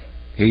family.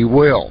 He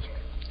will.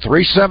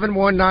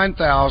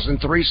 371-9000,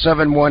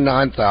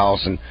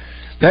 371-9000.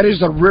 That is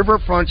the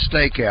Riverfront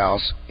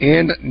Steakhouse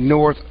in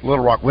North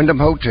Little Rock, Wyndham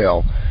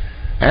Hotel.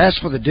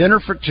 Ask for the dinner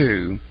for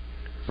 2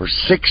 for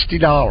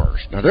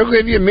 $60. Now, they'll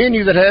give you a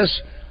menu that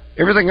has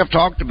everything I've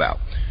talked about.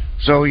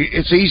 So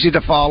it's easy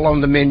to follow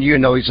on the menu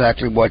and know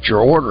exactly what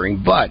you're ordering.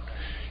 But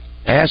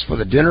ask for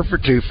the dinner for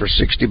 2 for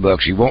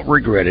 $60. You won't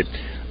regret it.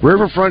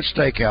 Riverfront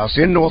Steakhouse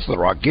in North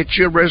Little Rock. Get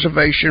you a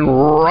reservation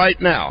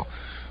right now.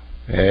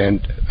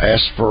 And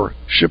ask for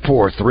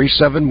Shaeffer,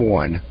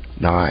 371-9000.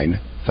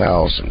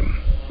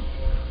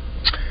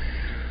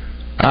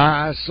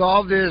 I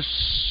saw this,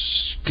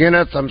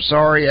 Kenneth, I'm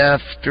sorry,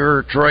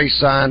 after Trey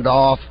signed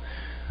off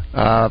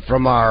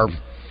from our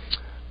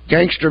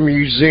Gangster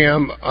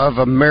Museum of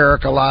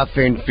America Life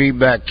and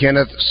Feedback.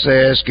 Kenneth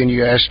says, can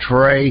you ask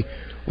Trey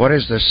what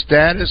is the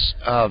status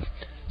of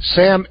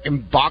Sam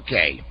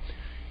Mbake?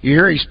 You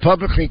hear he's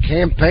publicly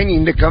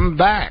campaigning to come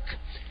back.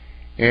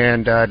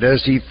 And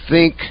does he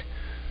think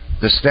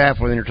the staff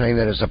will entertain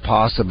that as a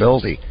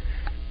possibility?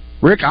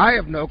 Rick, I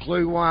have no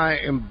clue why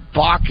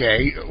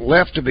Mbake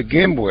left to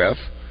begin with,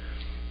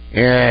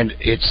 and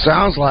it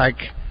sounds like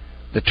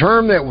the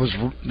term that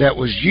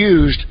was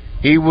used,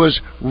 he was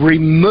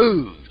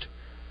removed,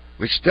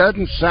 which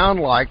doesn't sound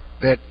like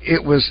that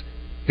it was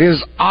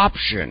his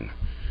option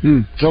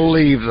to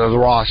leave the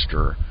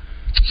roster.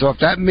 So if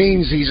that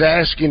means he's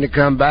asking to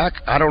come back,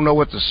 I don't know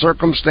what the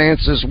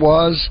circumstances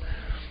was.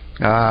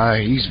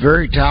 He's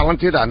very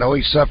talented. I know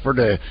he suffered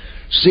a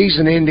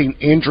season-ending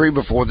injury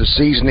before the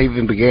season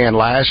even began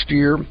last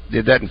year.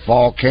 Did that in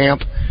fall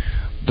camp.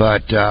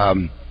 But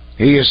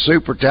he is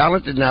super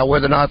talented. Now,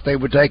 whether or not they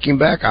would take him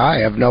back, I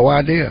have no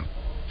idea.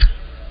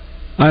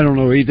 I don't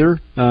know either.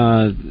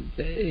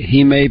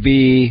 He may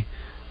be...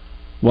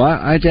 Well,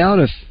 I doubt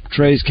if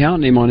Trey's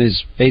counting him on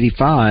his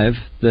 85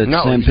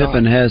 that Sam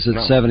Pippen has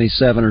at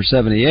 77 or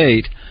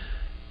 78,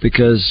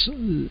 because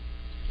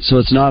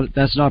so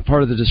that's not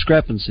part of the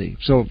discrepancy.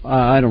 So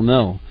I don't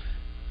know.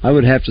 I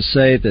would have to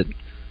say that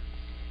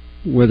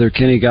whether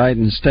Kenny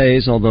Guyton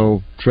stays,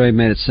 although Trey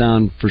made it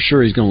sound for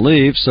sure he's going to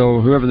leave, so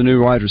whoever the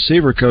new wide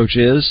receiver coach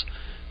is,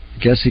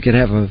 I guess he could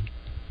have a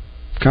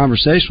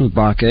conversation with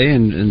Mbake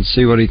and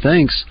see what he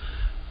thinks.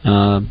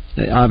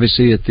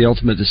 Obviously, the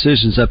ultimate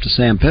decision is up to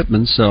Sam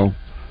Pittman, so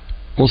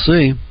we'll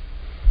see.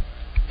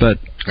 But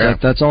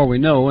that's all we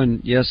know. And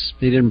yes,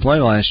 he didn't play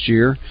last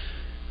year,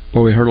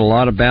 but we heard a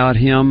lot about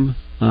him.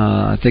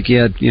 I think he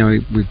had,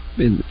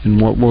 in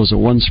what was it,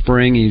 one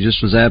spring, he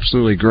just was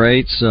absolutely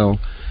great. So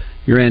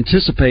you're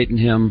anticipating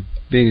him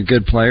being a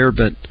good player,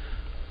 but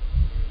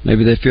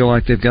maybe they feel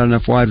like they've got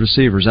enough wide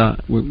receivers.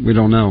 We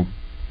don't know.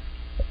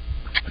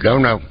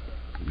 Don't know.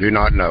 Do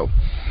not know.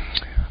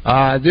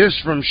 This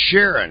from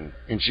Sharon,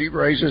 and she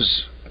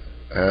raises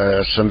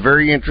some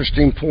very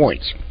interesting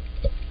points.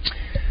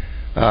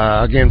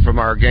 Again, from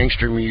our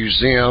Gangster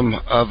Museum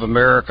of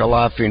America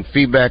Life in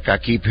Feedback, I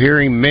keep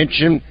hearing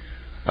mention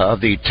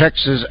of the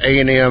Texas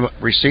A&M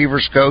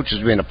receivers coach as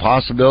being a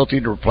possibility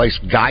to replace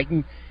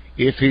Guyton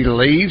if he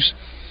leaves.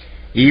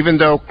 Even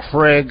though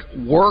Craig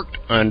worked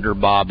under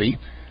Bobby,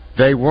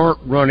 they weren't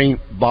running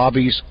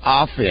Bobby's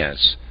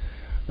offense.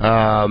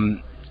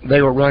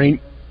 They were running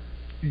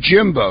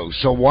Jimbo.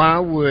 So why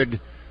would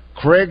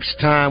Craig's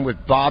time with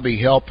Bobby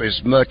help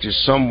as much as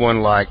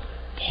someone like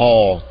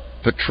Paul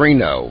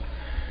Petrino?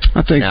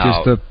 I think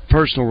just the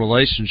personal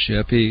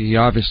relationship. He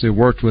obviously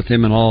worked with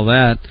him and all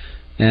that,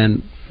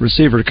 and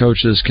receiver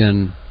coaches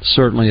can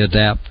certainly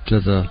adapt to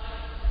the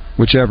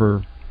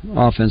whichever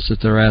offense that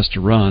they're asked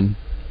to run.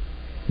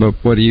 But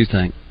what do you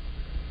think?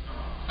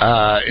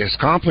 As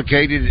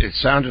complicated it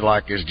sounded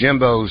like as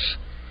Jimbo's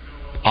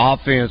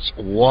offense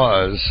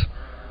was,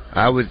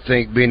 I would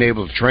think being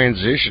able to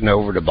transition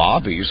over to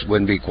Bobby's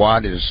wouldn't be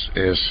quite as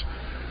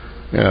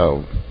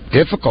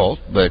difficult,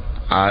 but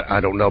I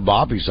don't know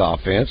Bobby's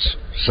offense,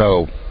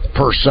 so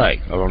per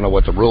se. I don't know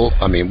what the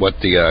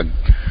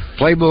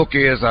playbook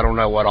is. I don't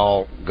know what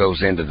all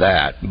goes into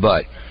that,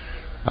 but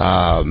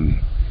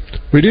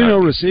we do know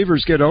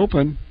receivers get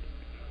open.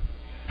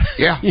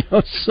 Yeah.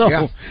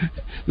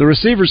 The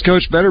receivers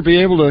coach better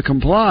be able to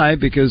comply,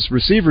 because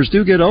receivers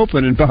do get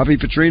open in Bobby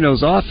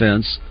Petrino's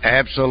offense.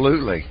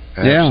 Absolutely.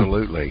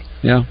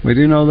 Yeah, we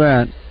do know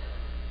that.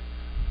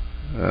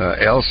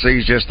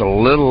 LC's just a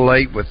little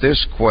late with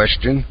this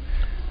question.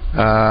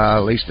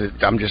 At least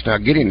I'm just not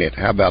getting it.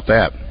 How about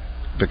that?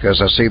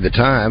 Because I see the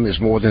time is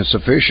more than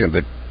sufficient,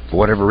 but for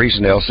whatever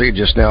reason, LC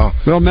just now...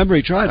 Well, remember,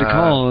 he tried to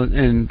call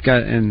and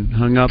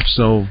hung up,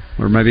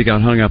 or maybe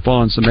got hung up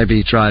on, so maybe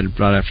he tried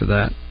right after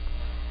that.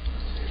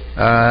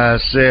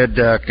 Said,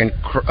 can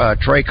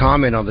Trey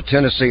comment on the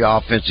Tennessee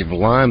offensive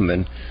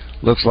lineman?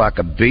 Looks like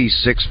a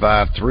beast,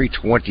 6'5",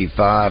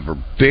 325 or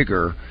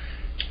bigger.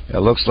 It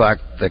looks like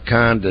the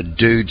kind of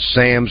dude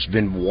Sam's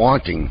been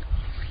wanting.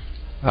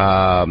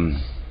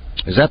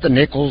 Is that the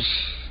Nichols?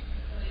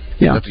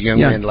 Yeah. Is that the young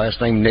man, last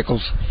name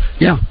Nichols?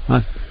 Yeah.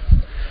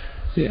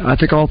 I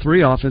think all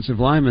three offensive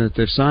linemen that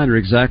they've signed are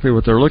exactly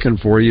what they're looking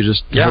for. You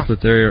just hope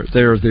that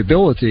they're the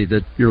ability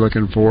that you're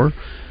looking for.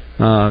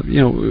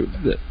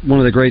 One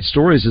of the great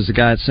stories is the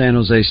guy at San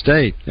Jose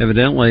State.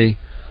 Evidently,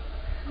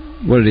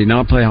 what did he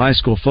not play high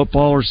school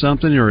football or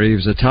something? Or he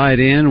was a tight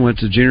end, went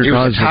to junior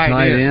college as a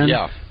tight end.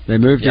 Yeah. They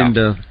moved him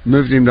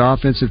to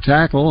offensive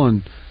tackle,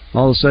 and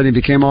all of a sudden he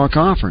became all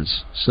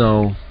conference.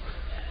 So,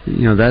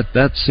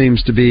 that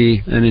seems to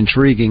be an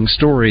intriguing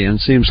story, and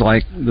it seems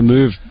like the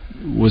move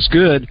was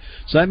good.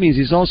 So that means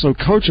he's also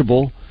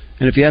coachable,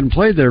 and if he hadn't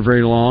played there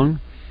very long,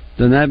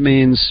 then that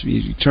means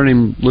you turn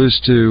him loose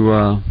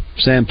to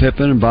Sam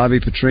Pippen and Bobby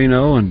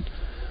Petrino, and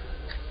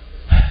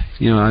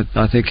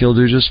I think he'll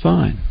do just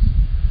fine.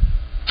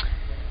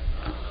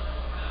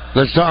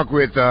 Let's talk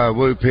with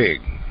Woo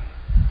Pig.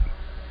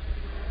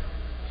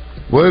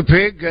 Woo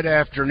Pig, good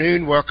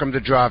afternoon. Welcome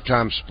to Drive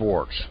Time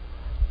Sports.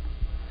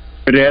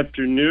 Good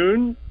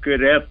afternoon.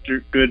 Good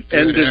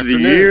end of the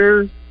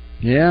year.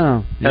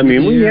 Yeah.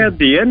 We have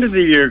the end of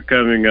the year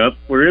coming up.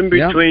 We're in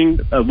between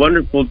a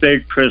wonderful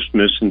day,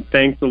 Christmas, and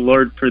thank the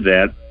Lord for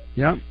that.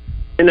 Yeah.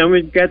 And then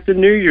we've got the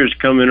New Year's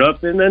coming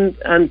up, and then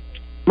on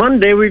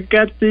Monday we've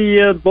got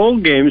the bowl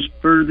games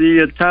for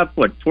the top,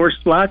 4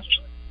 slots?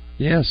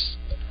 Yes,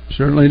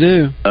 certainly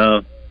do.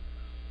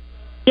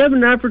 You have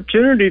an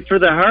opportunity for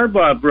the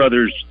Harbaugh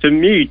brothers to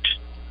meet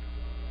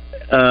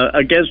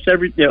against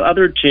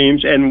other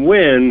teams and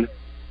win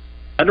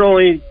not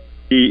only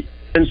the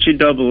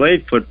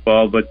NCAA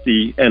football, but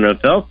the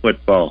NFL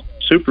football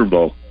Super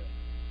Bowl.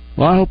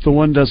 Well, I hope the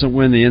one doesn't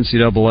win the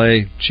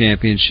NCAA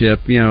championship.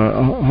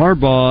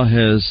 Harbaugh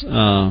has...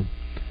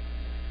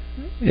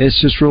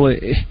 it's just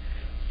really...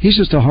 He's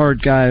just a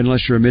hard guy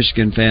unless you're a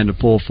Michigan fan to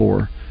pull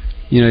for.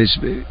 He's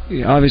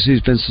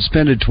been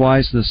suspended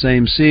twice in the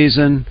same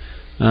season.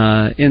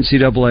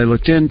 NCAA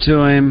looked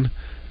into him.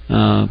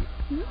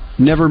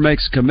 Never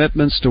makes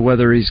commitments to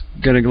whether he's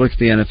going to look at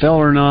the NFL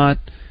or not.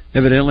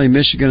 Evidently,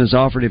 Michigan has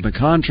offered him a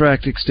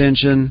contract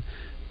extension,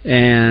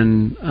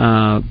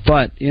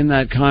 but in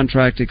that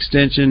contract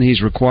extension,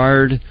 he's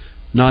required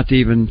not to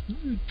even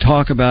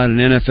talk about an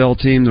NFL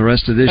team the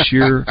rest of this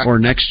year or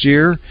next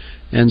year,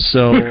 and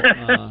so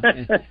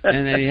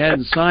and he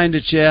hadn't signed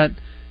it yet.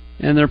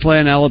 And they're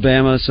playing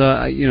Alabama, so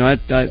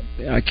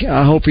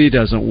I hope he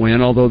doesn't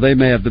win. Although they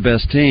may have the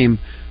best team,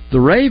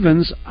 the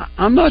Ravens,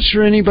 I'm not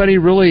sure anybody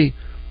really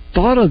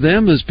thought of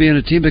them as being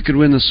a team that could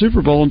win the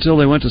Super Bowl until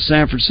they went to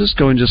San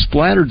Francisco and just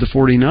splattered the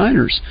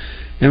 49ers.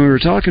 And we were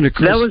talking to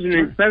Chris. That was an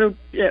incredible.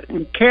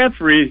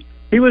 McCaffrey,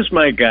 he was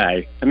my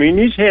guy. I mean,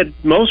 he's had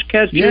most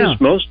catches,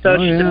 most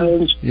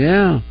touchdowns.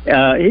 And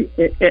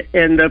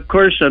of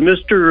course,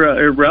 Mr.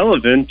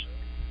 Irrelevant,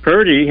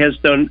 Purdy, has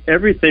done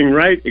everything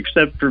right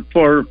except for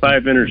 4 or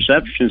 5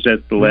 interceptions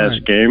at the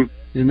last game.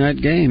 In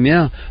that game,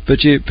 yeah.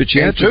 But you have to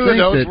think 2 of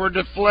those were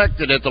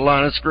deflected at the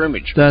line of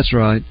scrimmage. That's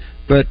right.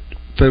 But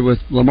with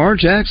Lamar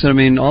Jackson, I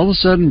mean, all of a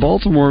sudden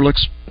Baltimore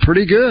looks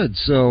pretty good.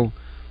 So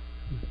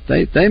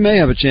they may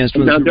have a chance to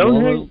win the Super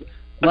Bowl.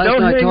 Last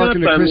night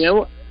talking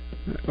to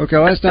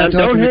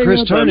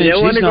Chris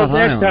Turnage, he's not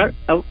high on it.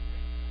 I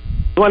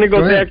want to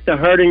go back to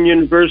Harding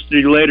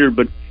University later,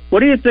 but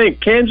what do you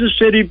think? Kansas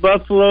City,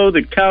 Buffalo,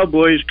 the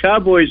Cowboys.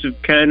 Cowboys have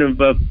kind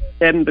of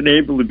haven't been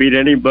able to beat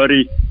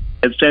anybody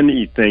at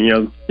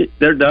anything.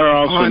 They're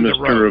also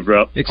Mr.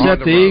 Rough.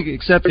 Except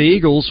the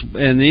Eagles,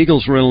 and the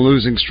Eagles were in a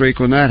losing streak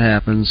when that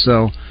happened.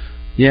 So,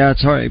 yeah,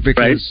 it's hard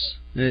because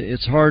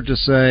it's hard to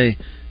say.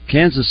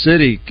 Kansas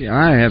City,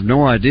 I have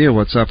no idea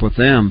what's up with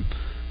them,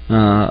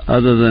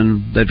 other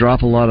than they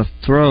drop a lot of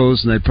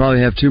throws, and they'd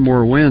probably have 2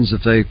 more wins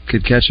if they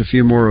could catch a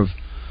few more of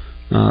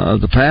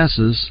the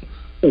passes.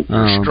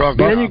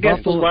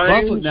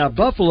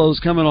 Buffalo's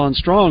coming on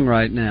strong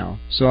right now,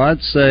 so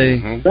I'd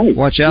say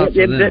watch out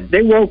for them.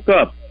 They woke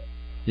up.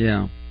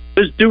 Yeah, it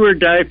was do or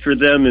die for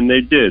them, and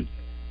they did.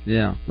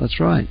 Yeah, that's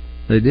right.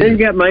 They did. Then you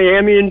got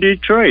Miami and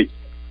Detroit.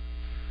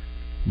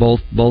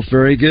 Both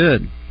very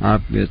good.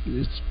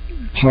 It's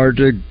hard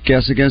to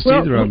guess against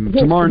either of them.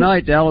 Tomorrow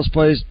night, Dallas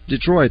plays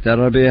Detroit. That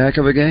ought to be a heck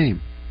of a game.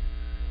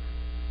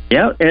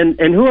 Yeah, and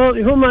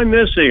who am I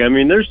missing? I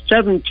mean, there's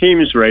 7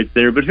 teams right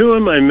there, but who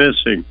am I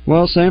missing?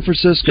 Well, San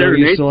Francisco.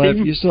 You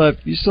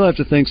still have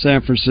to think San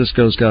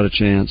Francisco's got a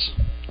chance.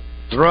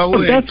 Throw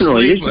in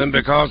Cleveland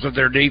because of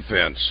their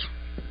defense.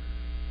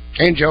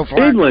 And Joe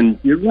Flacco. Cleveland,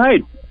 you're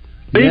right.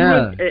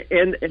 Yeah.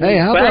 And hey,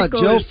 how about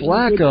Joe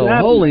Flacco?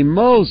 Holy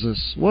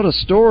Moses, what a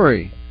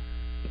story!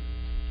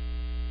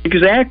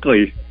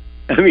 Exactly.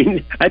 I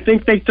mean, I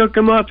think they took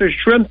him off a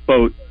shrimp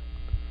boat.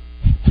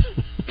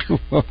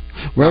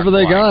 Wherever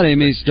they got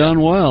him, he's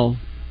done well.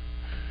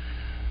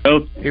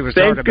 Well,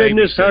 thank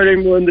goodness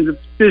Harding won the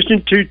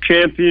Division II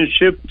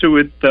championship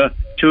to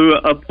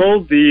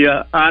uphold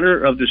the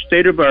honor of the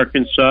state of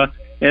Arkansas,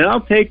 and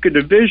I'll take a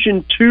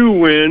Division II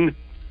win,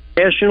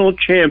 national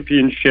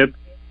championship,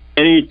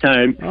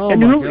 anytime.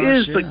 And who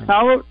is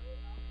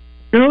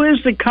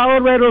the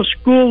Colorado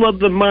School of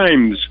the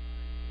Mimes?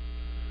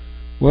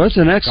 Well, it's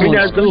an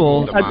excellent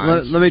school.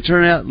 Let me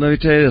tell you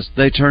this: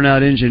 they turn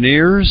out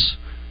engineers.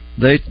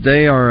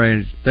 They are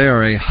a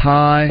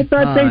high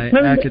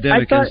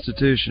academic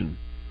institution.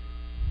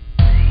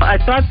 I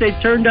thought they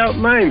turned out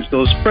mimes,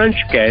 those French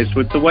guys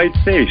with the white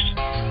face.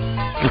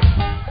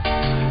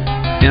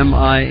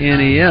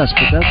 MINES,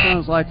 but that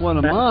sounds like one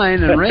of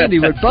mine, and Randy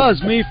would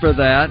buzz me for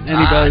that, and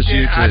he buzzed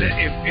you too.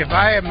 If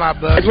I had my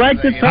buzz, I'd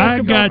like to talk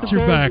I got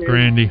your back, games.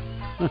 Randy.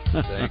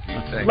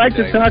 I'd like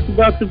to talk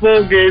about the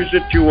bowl games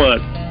if you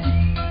want.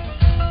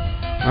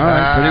 All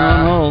right, put him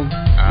on hold.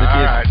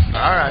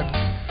 All right.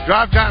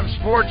 Drive Time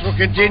Sports will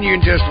continue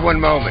in just one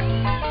moment.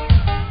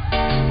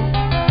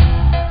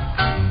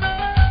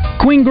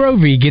 Queen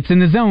Grovey gets in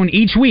the zone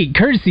each week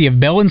courtesy of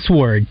Bell &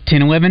 Sword,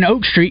 1011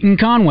 Oak Street in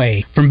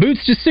Conway. From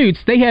boots to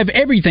suits, they have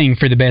everything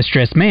for the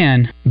best-dressed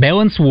man.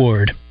 Bell &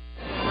 Sword.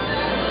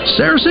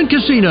 Saracen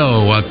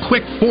Casino, a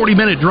quick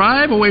 40-minute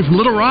drive away from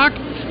Little Rock.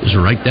 Is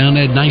right down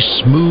that nice,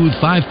 smooth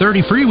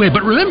 530 freeway.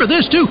 But remember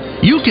this, too.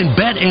 You can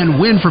bet and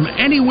win from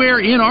anywhere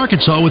in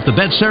Arkansas with the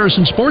Bet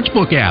Saracen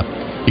Sportsbook app.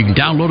 You can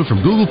download it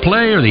from Google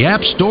Play or the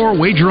App Store,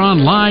 wager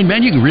online. Man,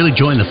 you can really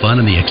join the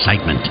fun and the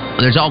excitement.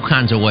 There's all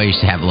kinds of ways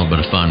to have a little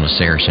bit of fun with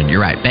Saracen.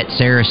 You're right. Bet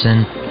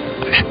Saracen.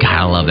 God,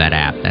 I love that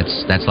app.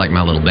 That's like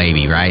my little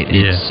baby, right?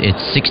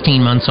 It's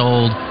 16 months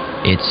old.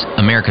 It's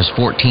America's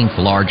 14th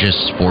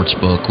largest sports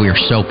book. We are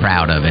so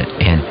proud of it.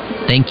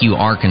 And thank you,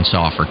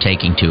 Arkansas, for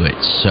taking to it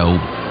so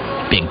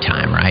big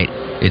time, right?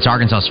 It's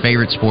Arkansas's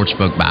favorite sports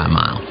book by a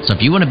mile. So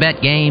if you want to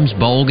bet games,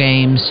 bowl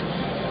games,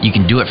 you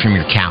can do it from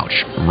your couch,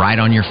 right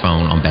on your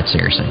phone on Bet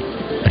Saracen.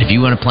 But if you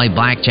want to play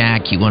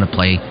blackjack, you want to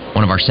play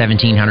one of our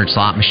 1,700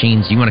 slot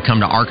machines, you want to come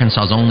to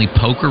Arkansas's only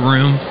poker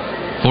room,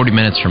 40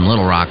 minutes from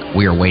Little Rock,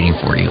 we are waiting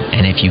for you.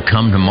 And if you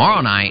come tomorrow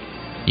night,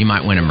 you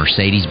might win a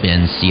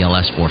Mercedes-Benz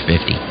CLS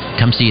 450.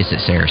 Come see us at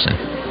Saracen.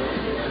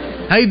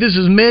 Hey, this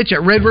is Mitch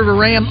at Red River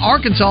Ram,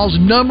 Arkansas's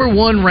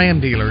 #1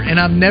 Ram dealer, and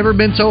I've never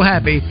been so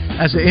happy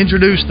as to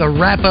introduce the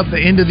wrap-up the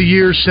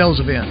end-of-the-year sales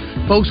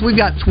event. Folks, we've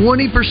got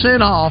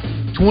 20% off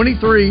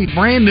 23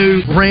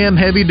 brand-new Ram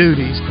heavy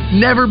duties.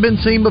 Never been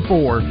seen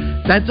before.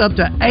 That's up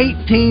to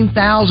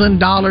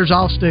 $18,000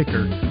 off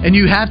sticker. And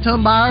you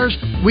half-ton buyers,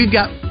 we've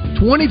got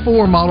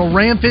 24 model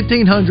Ram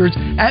 1500s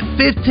at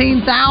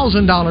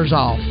 $15,000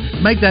 off.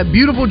 Make that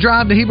beautiful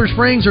drive to Heber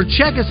Springs or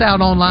check us out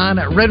online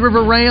at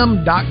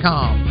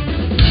redriverram.com.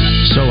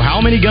 So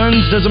how many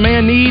guns does a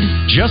man need?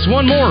 Just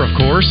one more, of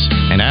course.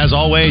 And as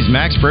always,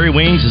 Max Prairie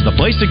Wings is the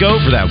place to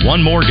go for that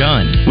one more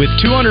gun. With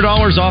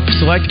 $200 off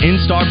select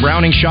in-stock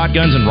Browning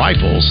shotguns and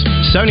rifles,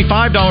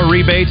 $75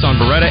 rebates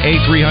on Beretta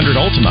A300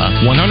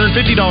 Ultima, $150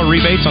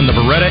 rebates on the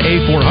Beretta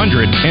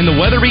A400, and the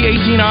Weatherby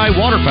 18i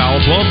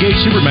Waterfowl 12-gauge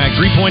Supermag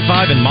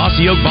 3.5 in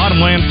Mossy Oak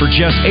Bottomland for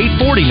just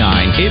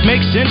 $849. It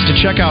makes sense to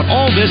check out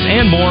all this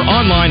and more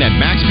online at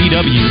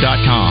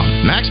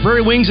maxpw.com. Max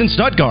Prairie Wings in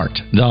Stuttgart.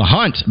 The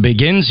hunt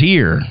begins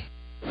here.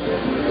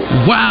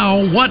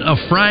 Wow, what a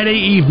Friday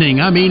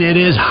evening. I mean, it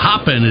is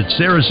hopping at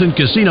Saracen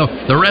Casino.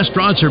 The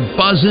restaurants are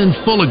buzzing,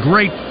 full of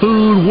great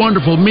food,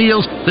 wonderful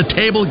meals. The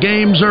table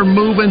games are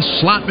moving,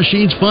 slot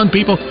machines, fun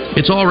people.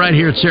 It's all right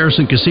here at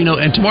Saracen Casino.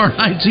 And tomorrow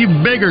night's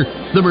even bigger.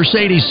 The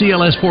Mercedes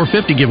CLS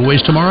 450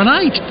 giveaways tomorrow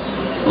night.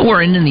 Well,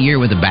 we're ending the year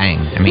with a bang.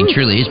 I mean,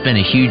 truly, it's been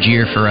a huge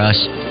year for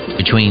us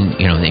between,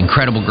 the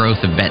incredible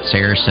growth of Bet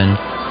Saracen.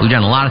 We've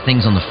done a lot of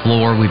things on the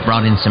floor. We've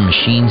brought in some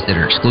machines that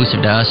are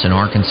exclusive to us in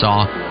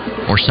Arkansas,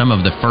 or some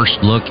of the first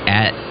look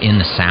at in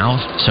the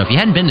South. So if you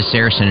hadn't been to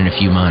Saracen in a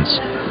few months,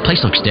 the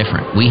place looks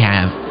different. We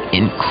have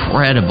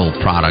incredible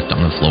product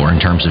on the floor in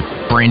terms of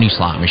brand new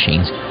slot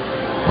machines.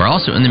 We're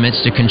also in the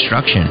midst of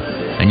construction,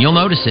 and you'll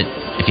notice it.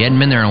 If you hadn't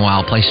been there in a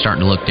while, the place is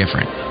starting to look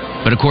different.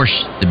 But of course,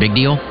 the big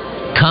deal,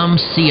 come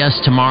see us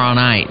tomorrow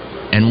night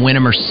and win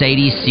a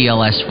Mercedes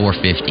CLS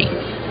 450.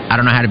 I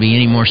don't know how to be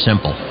any more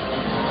simple.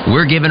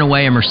 We're giving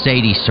away a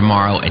Mercedes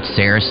tomorrow at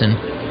Saracen.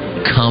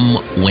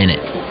 Come win it.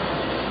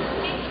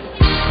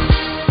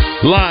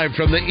 Live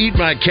from the Eat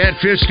My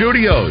Catfish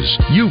studios,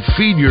 you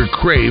feed your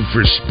crave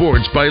for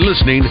sports by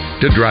listening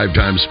to Drive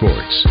Time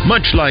Sports.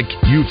 Much like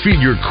you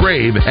feed your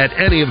crave at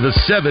any of the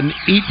 7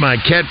 Eat My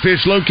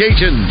Catfish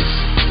locations.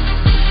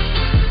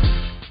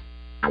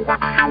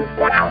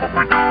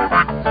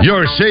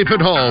 You're safe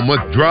at home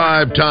with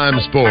Drive Time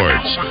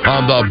Sports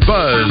on the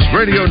Buzz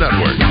Radio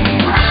Network.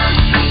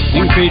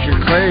 You can feed your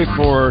crave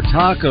for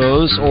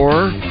tacos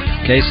or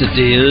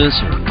quesadillas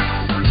or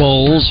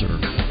bowls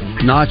or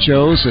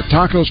nachos at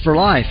Tacos for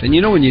Life. And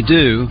when you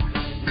do,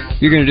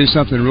 you're going to do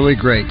something really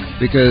great,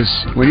 because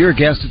when you're a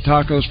guest at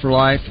Tacos for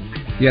Life,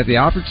 you have the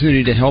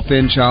opportunity to help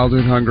end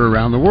childhood hunger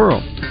around the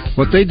world.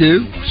 What they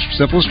do,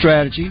 simple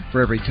strategy,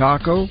 for every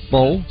taco,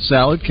 bowl,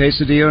 salad,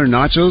 quesadilla, or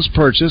nachos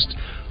purchased,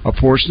 a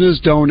portion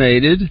is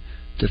donated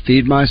to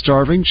Feed My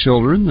Starving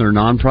Children, their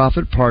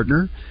nonprofit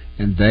partner,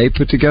 and they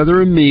put together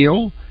a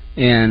meal,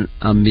 and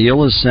a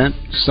meal is sent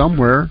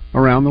somewhere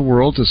around the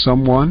world to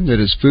someone that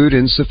is food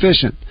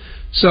insufficient.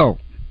 So,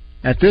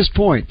 at this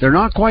point, they're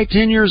not quite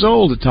 10 years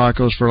old at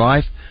Tacos for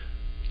Life.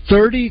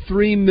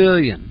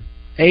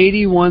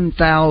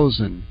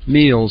 33,081,000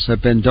 meals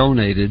have been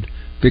donated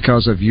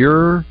because of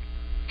your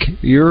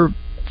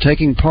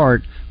taking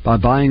part by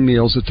buying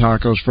meals at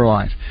Tacos for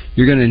Life.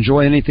 You're going to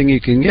enjoy anything you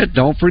can get.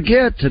 Don't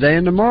forget, today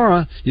and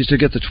tomorrow, you still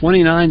get the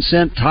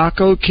 29-cent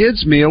Taco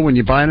Kids meal when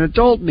you buy an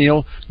adult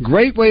meal.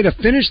 Great way to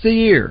finish the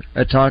year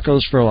at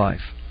Tacos for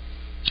Life.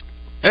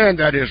 And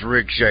that is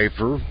Rick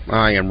Shaeffer.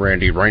 I am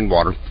Randy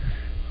Rainwater.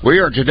 We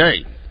are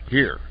today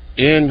here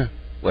in,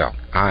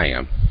 I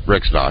am.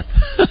 Rick's not.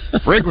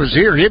 If Rick was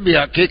here, he'd be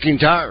out kicking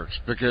tires.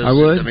 Because I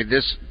would?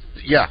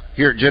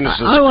 Here at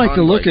Genesis. I like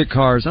to look at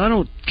cars. I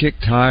don't kick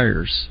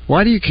tires.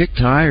 Why do you kick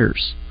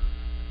tires?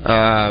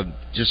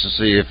 Just to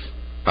see if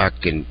I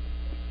can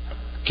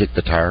kick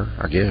the tire,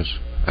 I guess.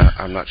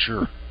 I'm not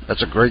sure.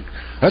 That's a great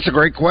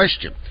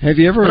question. Have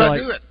you ever I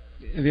do it.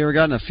 Have you ever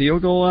gotten a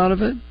field goal out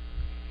of it?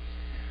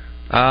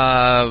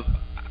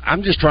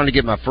 I'm just trying to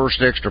get my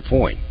first extra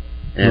point.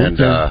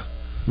 And okay.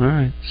 All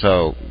right.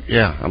 So,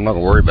 I'm not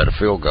going to worry about a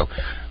field goal.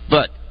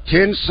 But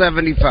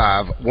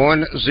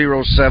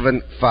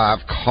 1075-1075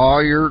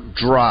 Collier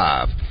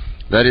Drive.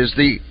 That is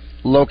the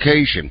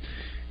location.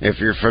 If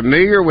you're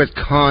familiar with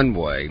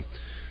Conway,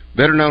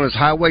 better known as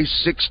Highway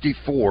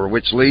 64,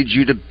 which leads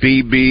you to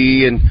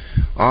BB and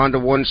on to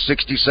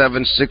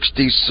 167,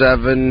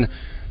 67,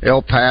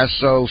 El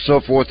Paso,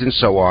 so forth and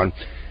so on.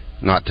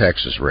 Not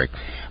Texas, Rick.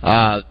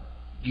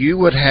 You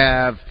would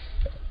have,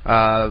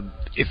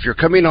 if you're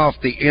coming off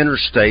the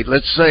interstate,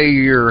 let's say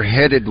you're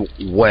headed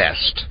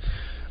west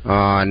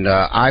on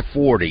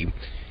I-40,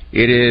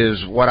 it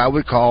is what I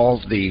would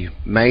call the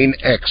main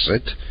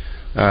exit,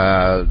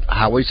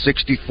 Highway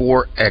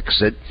 64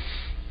 exit,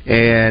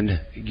 and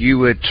you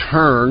would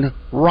turn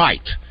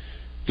right.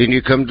 Then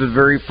you come to the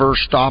very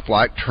first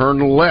stoplight, turn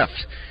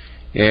left,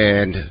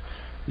 and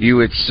you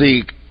would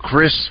see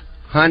Chris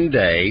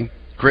Crane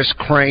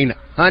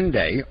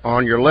Hyundai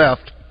on your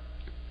left.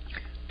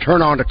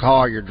 Turn on to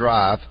Collier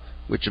Drive,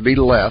 which will be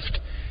left,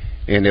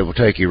 and it will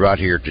take you right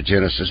here to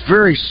Genesis.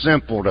 Very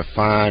simple to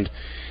find,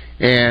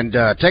 and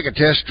take a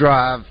test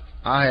drive.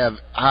 I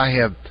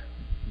have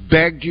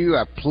begged you,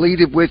 I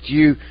pleaded with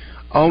you,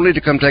 only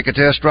to come take a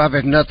test drive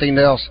and nothing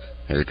else.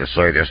 I hate to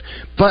say this,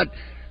 but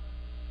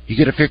you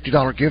get a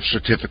 $50 gift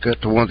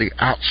certificate to one of the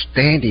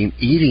outstanding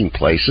eating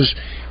places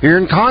here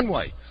in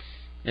Conway.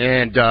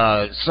 And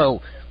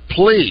so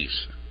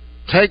please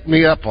take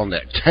me up on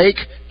that. Take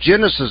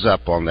Genesis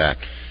up on that.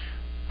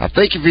 I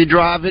think if you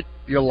drive it,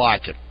 you'll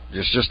like it.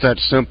 It's just that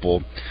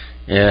simple.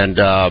 And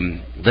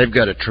they've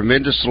got a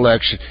tremendous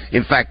selection.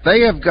 In fact,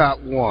 they have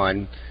got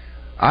one.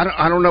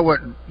 I don't know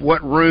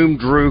what room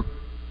Drew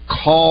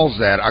calls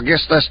that. I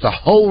guess that's the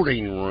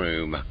holding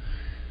room.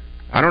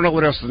 I don't know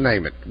what else to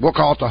name it. We'll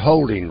call it the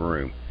holding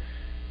room.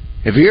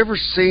 Have you ever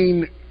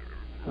seen,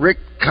 Rick,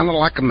 kind of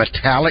like a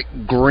metallic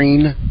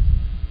green?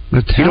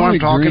 Metallic you know what I'm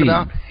talking green.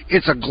 about?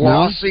 It's a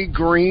glossy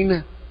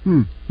green.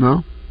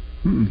 No.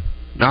 No,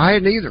 I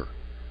hadn't either.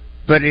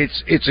 But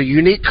it's a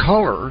unique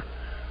color.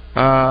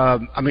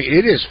 I mean,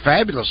 it is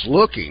fabulous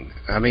looking.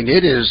 I mean,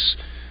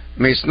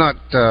 it's not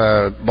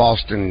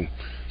Boston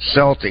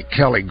Celtic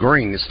Kelly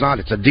green. It's not.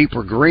 It's a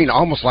deeper green,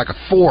 almost like a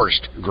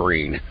forest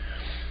green.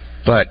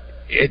 But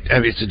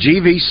it's a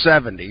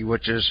GV70,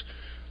 which is,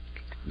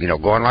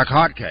 going like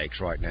hotcakes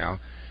right now.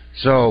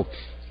 So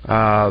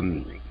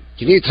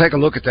you need to take a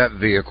look at that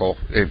vehicle.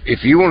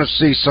 If you want to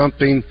see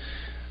something,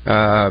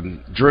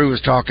 Drew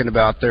was talking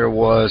about, there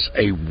was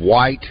a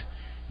white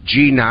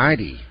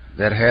G90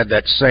 that had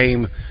that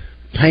same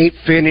paint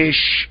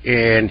finish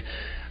and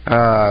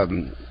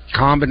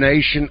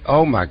combination.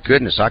 Oh, my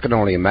goodness, I can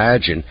only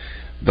imagine.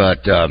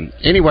 But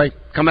anyway,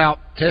 come out,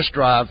 test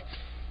drive.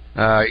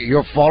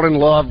 You'll fall in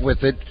love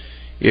with it.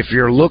 If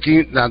you're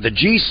looking, now the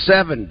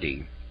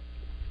G70,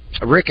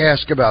 Rick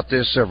asked about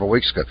this several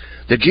weeks ago.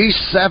 The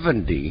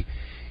G70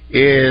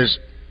 is,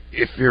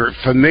 if you're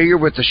familiar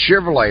with the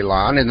Chevrolet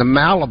line and the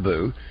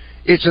Malibu,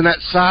 it's in that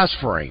size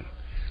frame.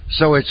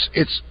 So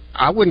it's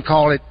I wouldn't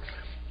call it,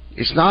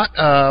 it's not,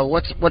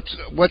 what's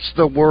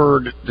the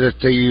word that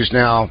they use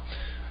now?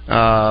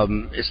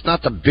 It's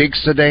not the big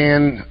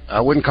sedan. I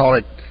wouldn't call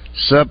it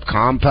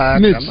subcompact.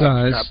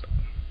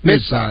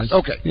 Mid-size.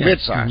 Okay, yeah.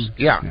 Mid-size.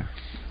 Mm-hmm. Yeah.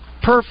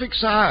 Perfect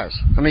size.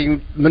 I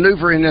mean,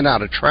 maneuver in and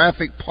out of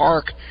traffic,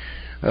 park.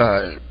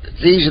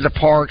 It's easy to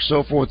park,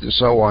 so forth and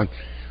so on.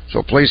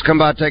 So please come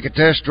by, take a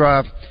test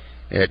drive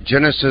at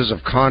Genesis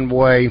of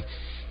Conway.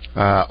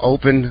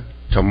 Open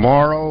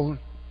tomorrow,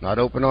 not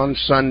open on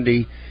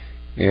Sunday.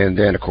 And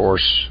then, of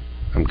course,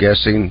 I'm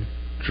guessing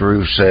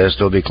Drew says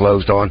they'll be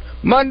closed on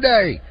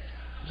Monday.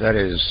 That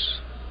is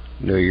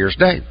New Year's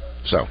Day.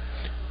 So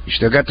you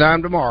still got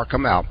time tomorrow.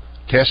 Come out,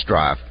 test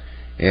drive,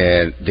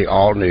 and the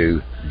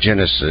all-new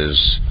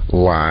Genesis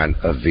line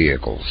of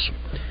vehicles.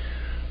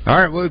 All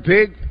right, Blue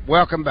Pig,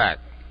 welcome back.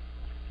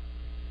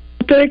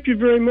 Thank you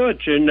very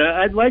much, and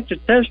I'd like to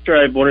test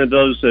drive one of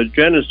those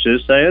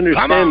Genesis. I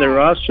understand they're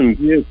awesome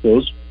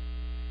vehicles.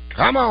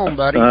 Come on,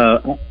 buddy.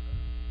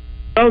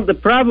 Well, the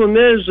problem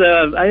is,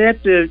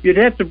 you'd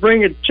have to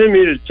bring it to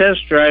me to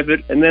test drive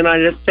it, and then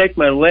I'd have to take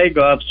my leg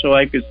off so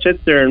I could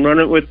sit there and run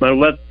it with my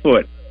left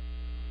foot.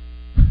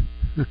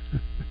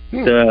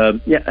 Yeah,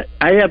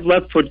 I have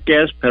left foot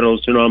gas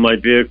pedals in all my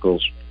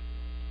vehicles.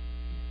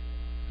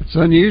 It's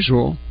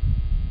unusual,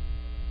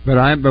 but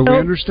we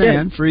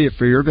understand. Yeah.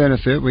 For your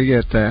benefit, we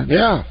get that.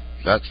 Yeah,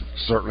 that's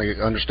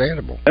certainly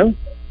understandable. Well,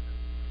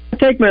 I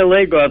take my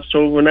leg off,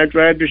 so when I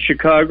drive to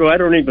Chicago, I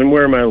don't even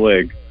wear my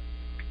leg.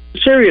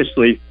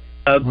 Seriously.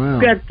 Wow.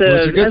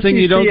 It's a good thing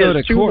you don't go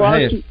to court.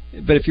 Hey,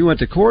 but if you went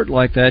to court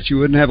like that, you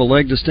wouldn't have a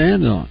leg to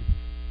stand on.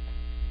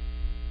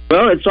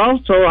 Well, it's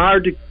also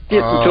hard to get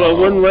into a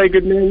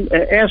one-legged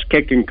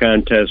ass-kicking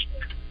contest.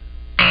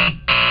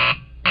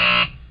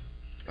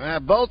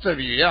 Both of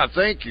you, yeah.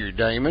 Thank you,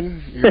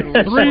 Damon.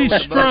 Three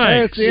strikes.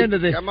 That's the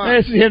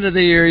end of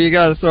the year. You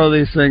got to throw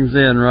these things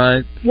in,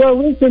 right?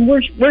 Well, listen,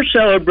 we're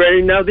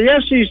celebrating now. The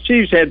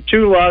SEC's had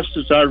 2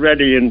 losses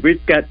already, and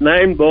we've got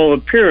 9 bowl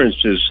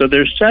appearances, so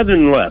there's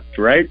 7 left,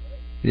 right?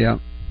 Yeah.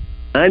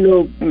 I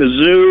know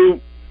Mizzou,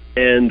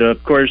 and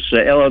of course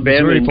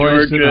Alabama and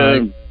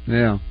Georgia.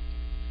 Yeah.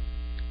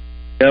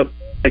 Yep.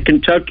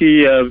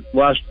 Kentucky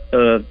lost.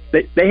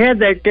 They had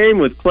that game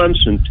with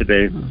Clemson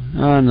today.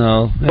 I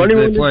know.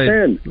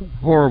 21-10.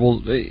 Horrible.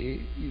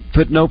 They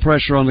put no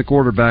pressure on the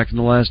quarterback in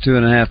the last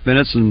 2.5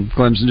 minutes, and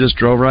Clemson just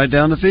drove right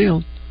down the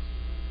field.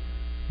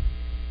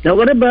 Now,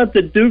 what about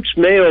the Duke's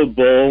Mayo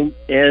Bowl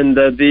and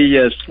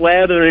the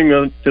slathering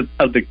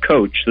of the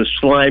coach, the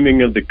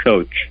sliming of the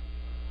coach?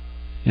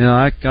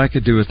 I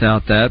could do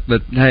without that,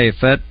 but hey, if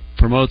that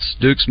promotes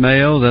Duke's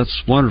Mayo,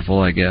 that's wonderful,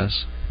 I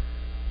guess.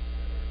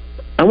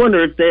 I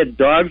wonder if they had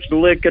dogs to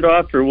lick it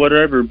off or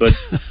whatever, but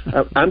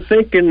I'm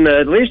thinking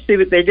at least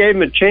they gave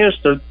him a chance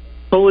to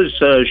pull his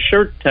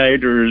shirt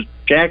tight or his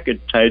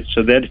jacket tight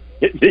so that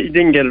he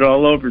didn't get it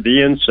all over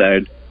the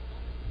inside.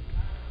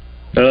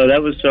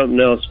 That was something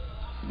else.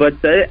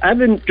 But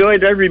I've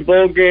enjoyed every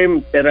bowl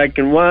game that I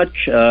can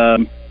watch,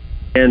 and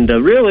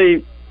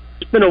really,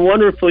 it's been a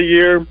wonderful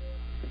year.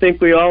 I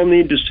think we all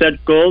need to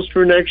set goals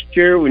for next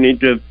year. We need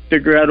to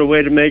figure out a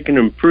way to make an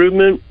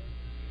improvement.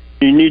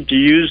 You need to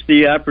use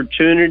the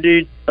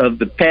opportunity of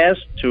the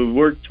past to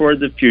work toward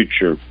the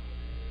future.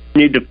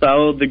 You need to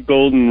follow the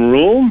golden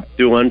rule,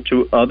 do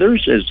unto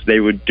others as they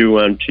would do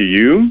unto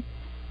you.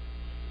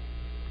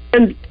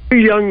 And you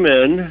young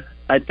men,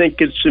 I think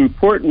it's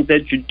important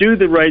that you do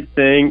the right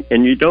thing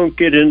and you don't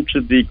get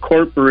into the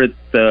corporate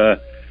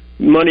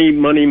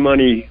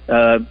money.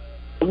 The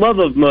love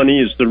of money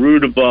is the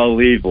root of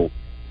all evil.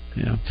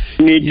 Yeah.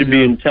 You need to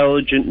be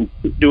intelligent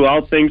and do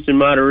all things in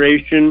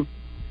moderation.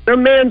 A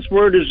man's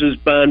word is his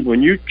bond.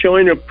 When you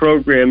join a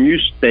program, you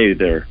stay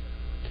there.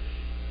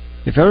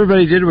 If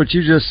everybody did what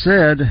you just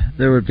said,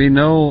 there would be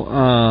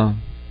no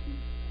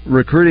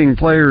recruiting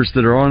players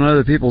that are on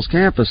other people's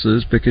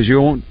campuses because you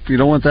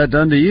don't want that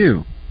done to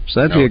you.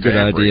 So that'd be a good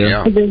idea.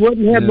 Yeah. They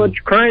wouldn't have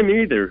much crime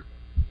either.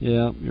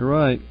 Yeah, you're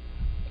right.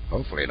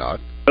 Hopefully not.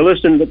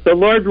 Listen, the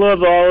Lord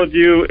love all of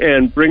you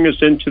and bring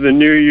us into the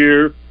new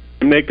year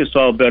and make us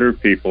all better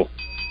people.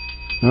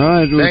 All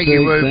right, thank you.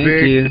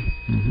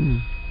 Mm-hmm.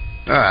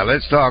 All right,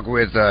 let's talk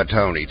with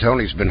Tony.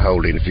 Tony's been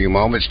holding a few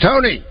moments.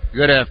 Tony,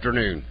 good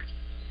afternoon.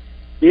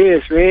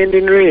 Yes, Randy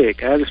and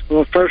Rick.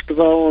 First of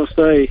all, I want to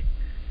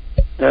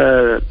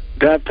say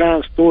Drive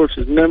Time Sports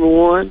is number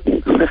one.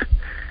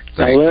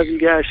 I love you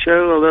guys'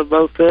 show. I love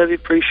both of you.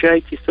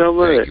 Appreciate you so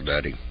much. Thank you,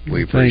 buddy.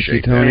 We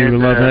appreciate Thank you, Tony. that. We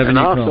love having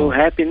you also, call.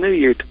 Happy New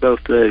Year to both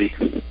of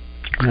you.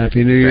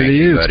 Happy New Year to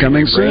you. It's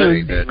coming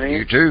soon.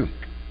 You too.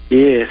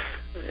 Yes,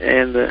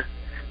 and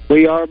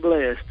we are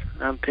blessed.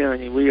 I'm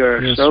telling you, we are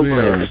so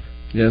blessed.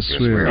 Yes,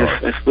 we are.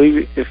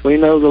 If we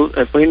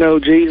know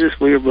Jesus,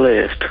 we are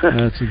blessed.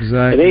 That's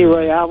exactly. But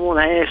anyway, I want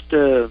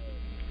to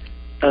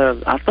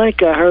ask. I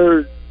think I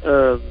heard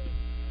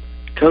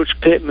Coach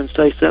Pittman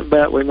say something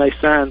about we may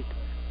sign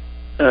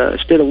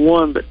instead of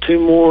one but two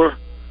more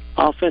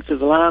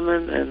offensive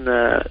linemen, and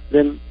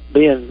them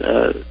being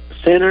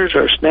centers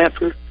or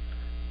snappers.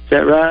 Is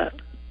that right?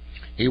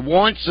 He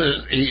wants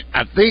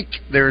I think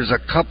there's a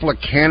couple of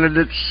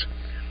candidates,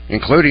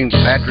 including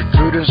Patrick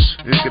Kudas,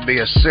 who could be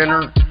a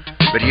center.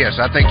 But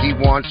yes, I think he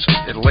wants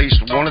at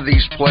least one of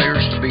these players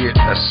to be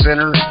a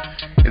center.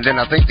 And then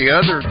I think the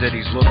other that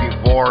he's looking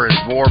for is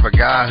more of a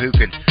guy who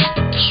could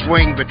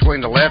swing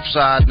between the left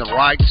side and the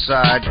right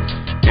side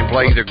and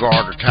play either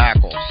guard or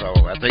tackle.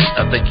 So I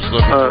think he's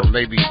looking for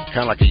maybe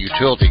kind of like a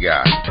utility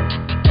guy.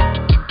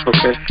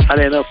 Okay.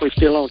 I didn't know if we're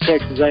still on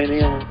Texas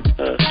A&M.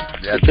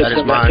 That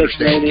is my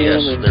understanding.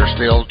 Yes, they're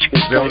still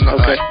in the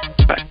hunt.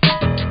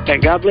 And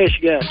God bless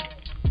you guys.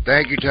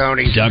 Thank you,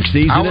 Tony. Duck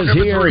season is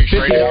here.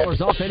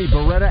 $50 off any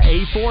Beretta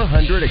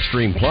A400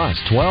 Extreme Plus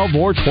 12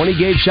 or 20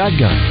 gauge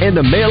shotgun, and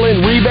a mail-in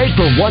rebate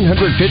for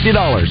 $150,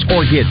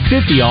 or get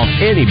 $50 off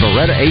any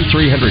Beretta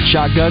A300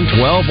 shotgun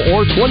 12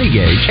 or 20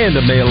 gauge, and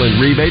a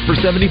mail-in rebate for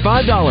 $75.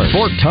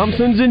 Fort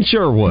Thompson's in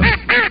Sherwood.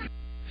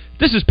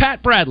 This is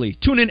Pat Bradley.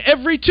 Tune in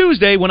every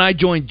Tuesday when I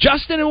join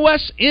Justin and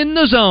Wes in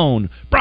the Zone.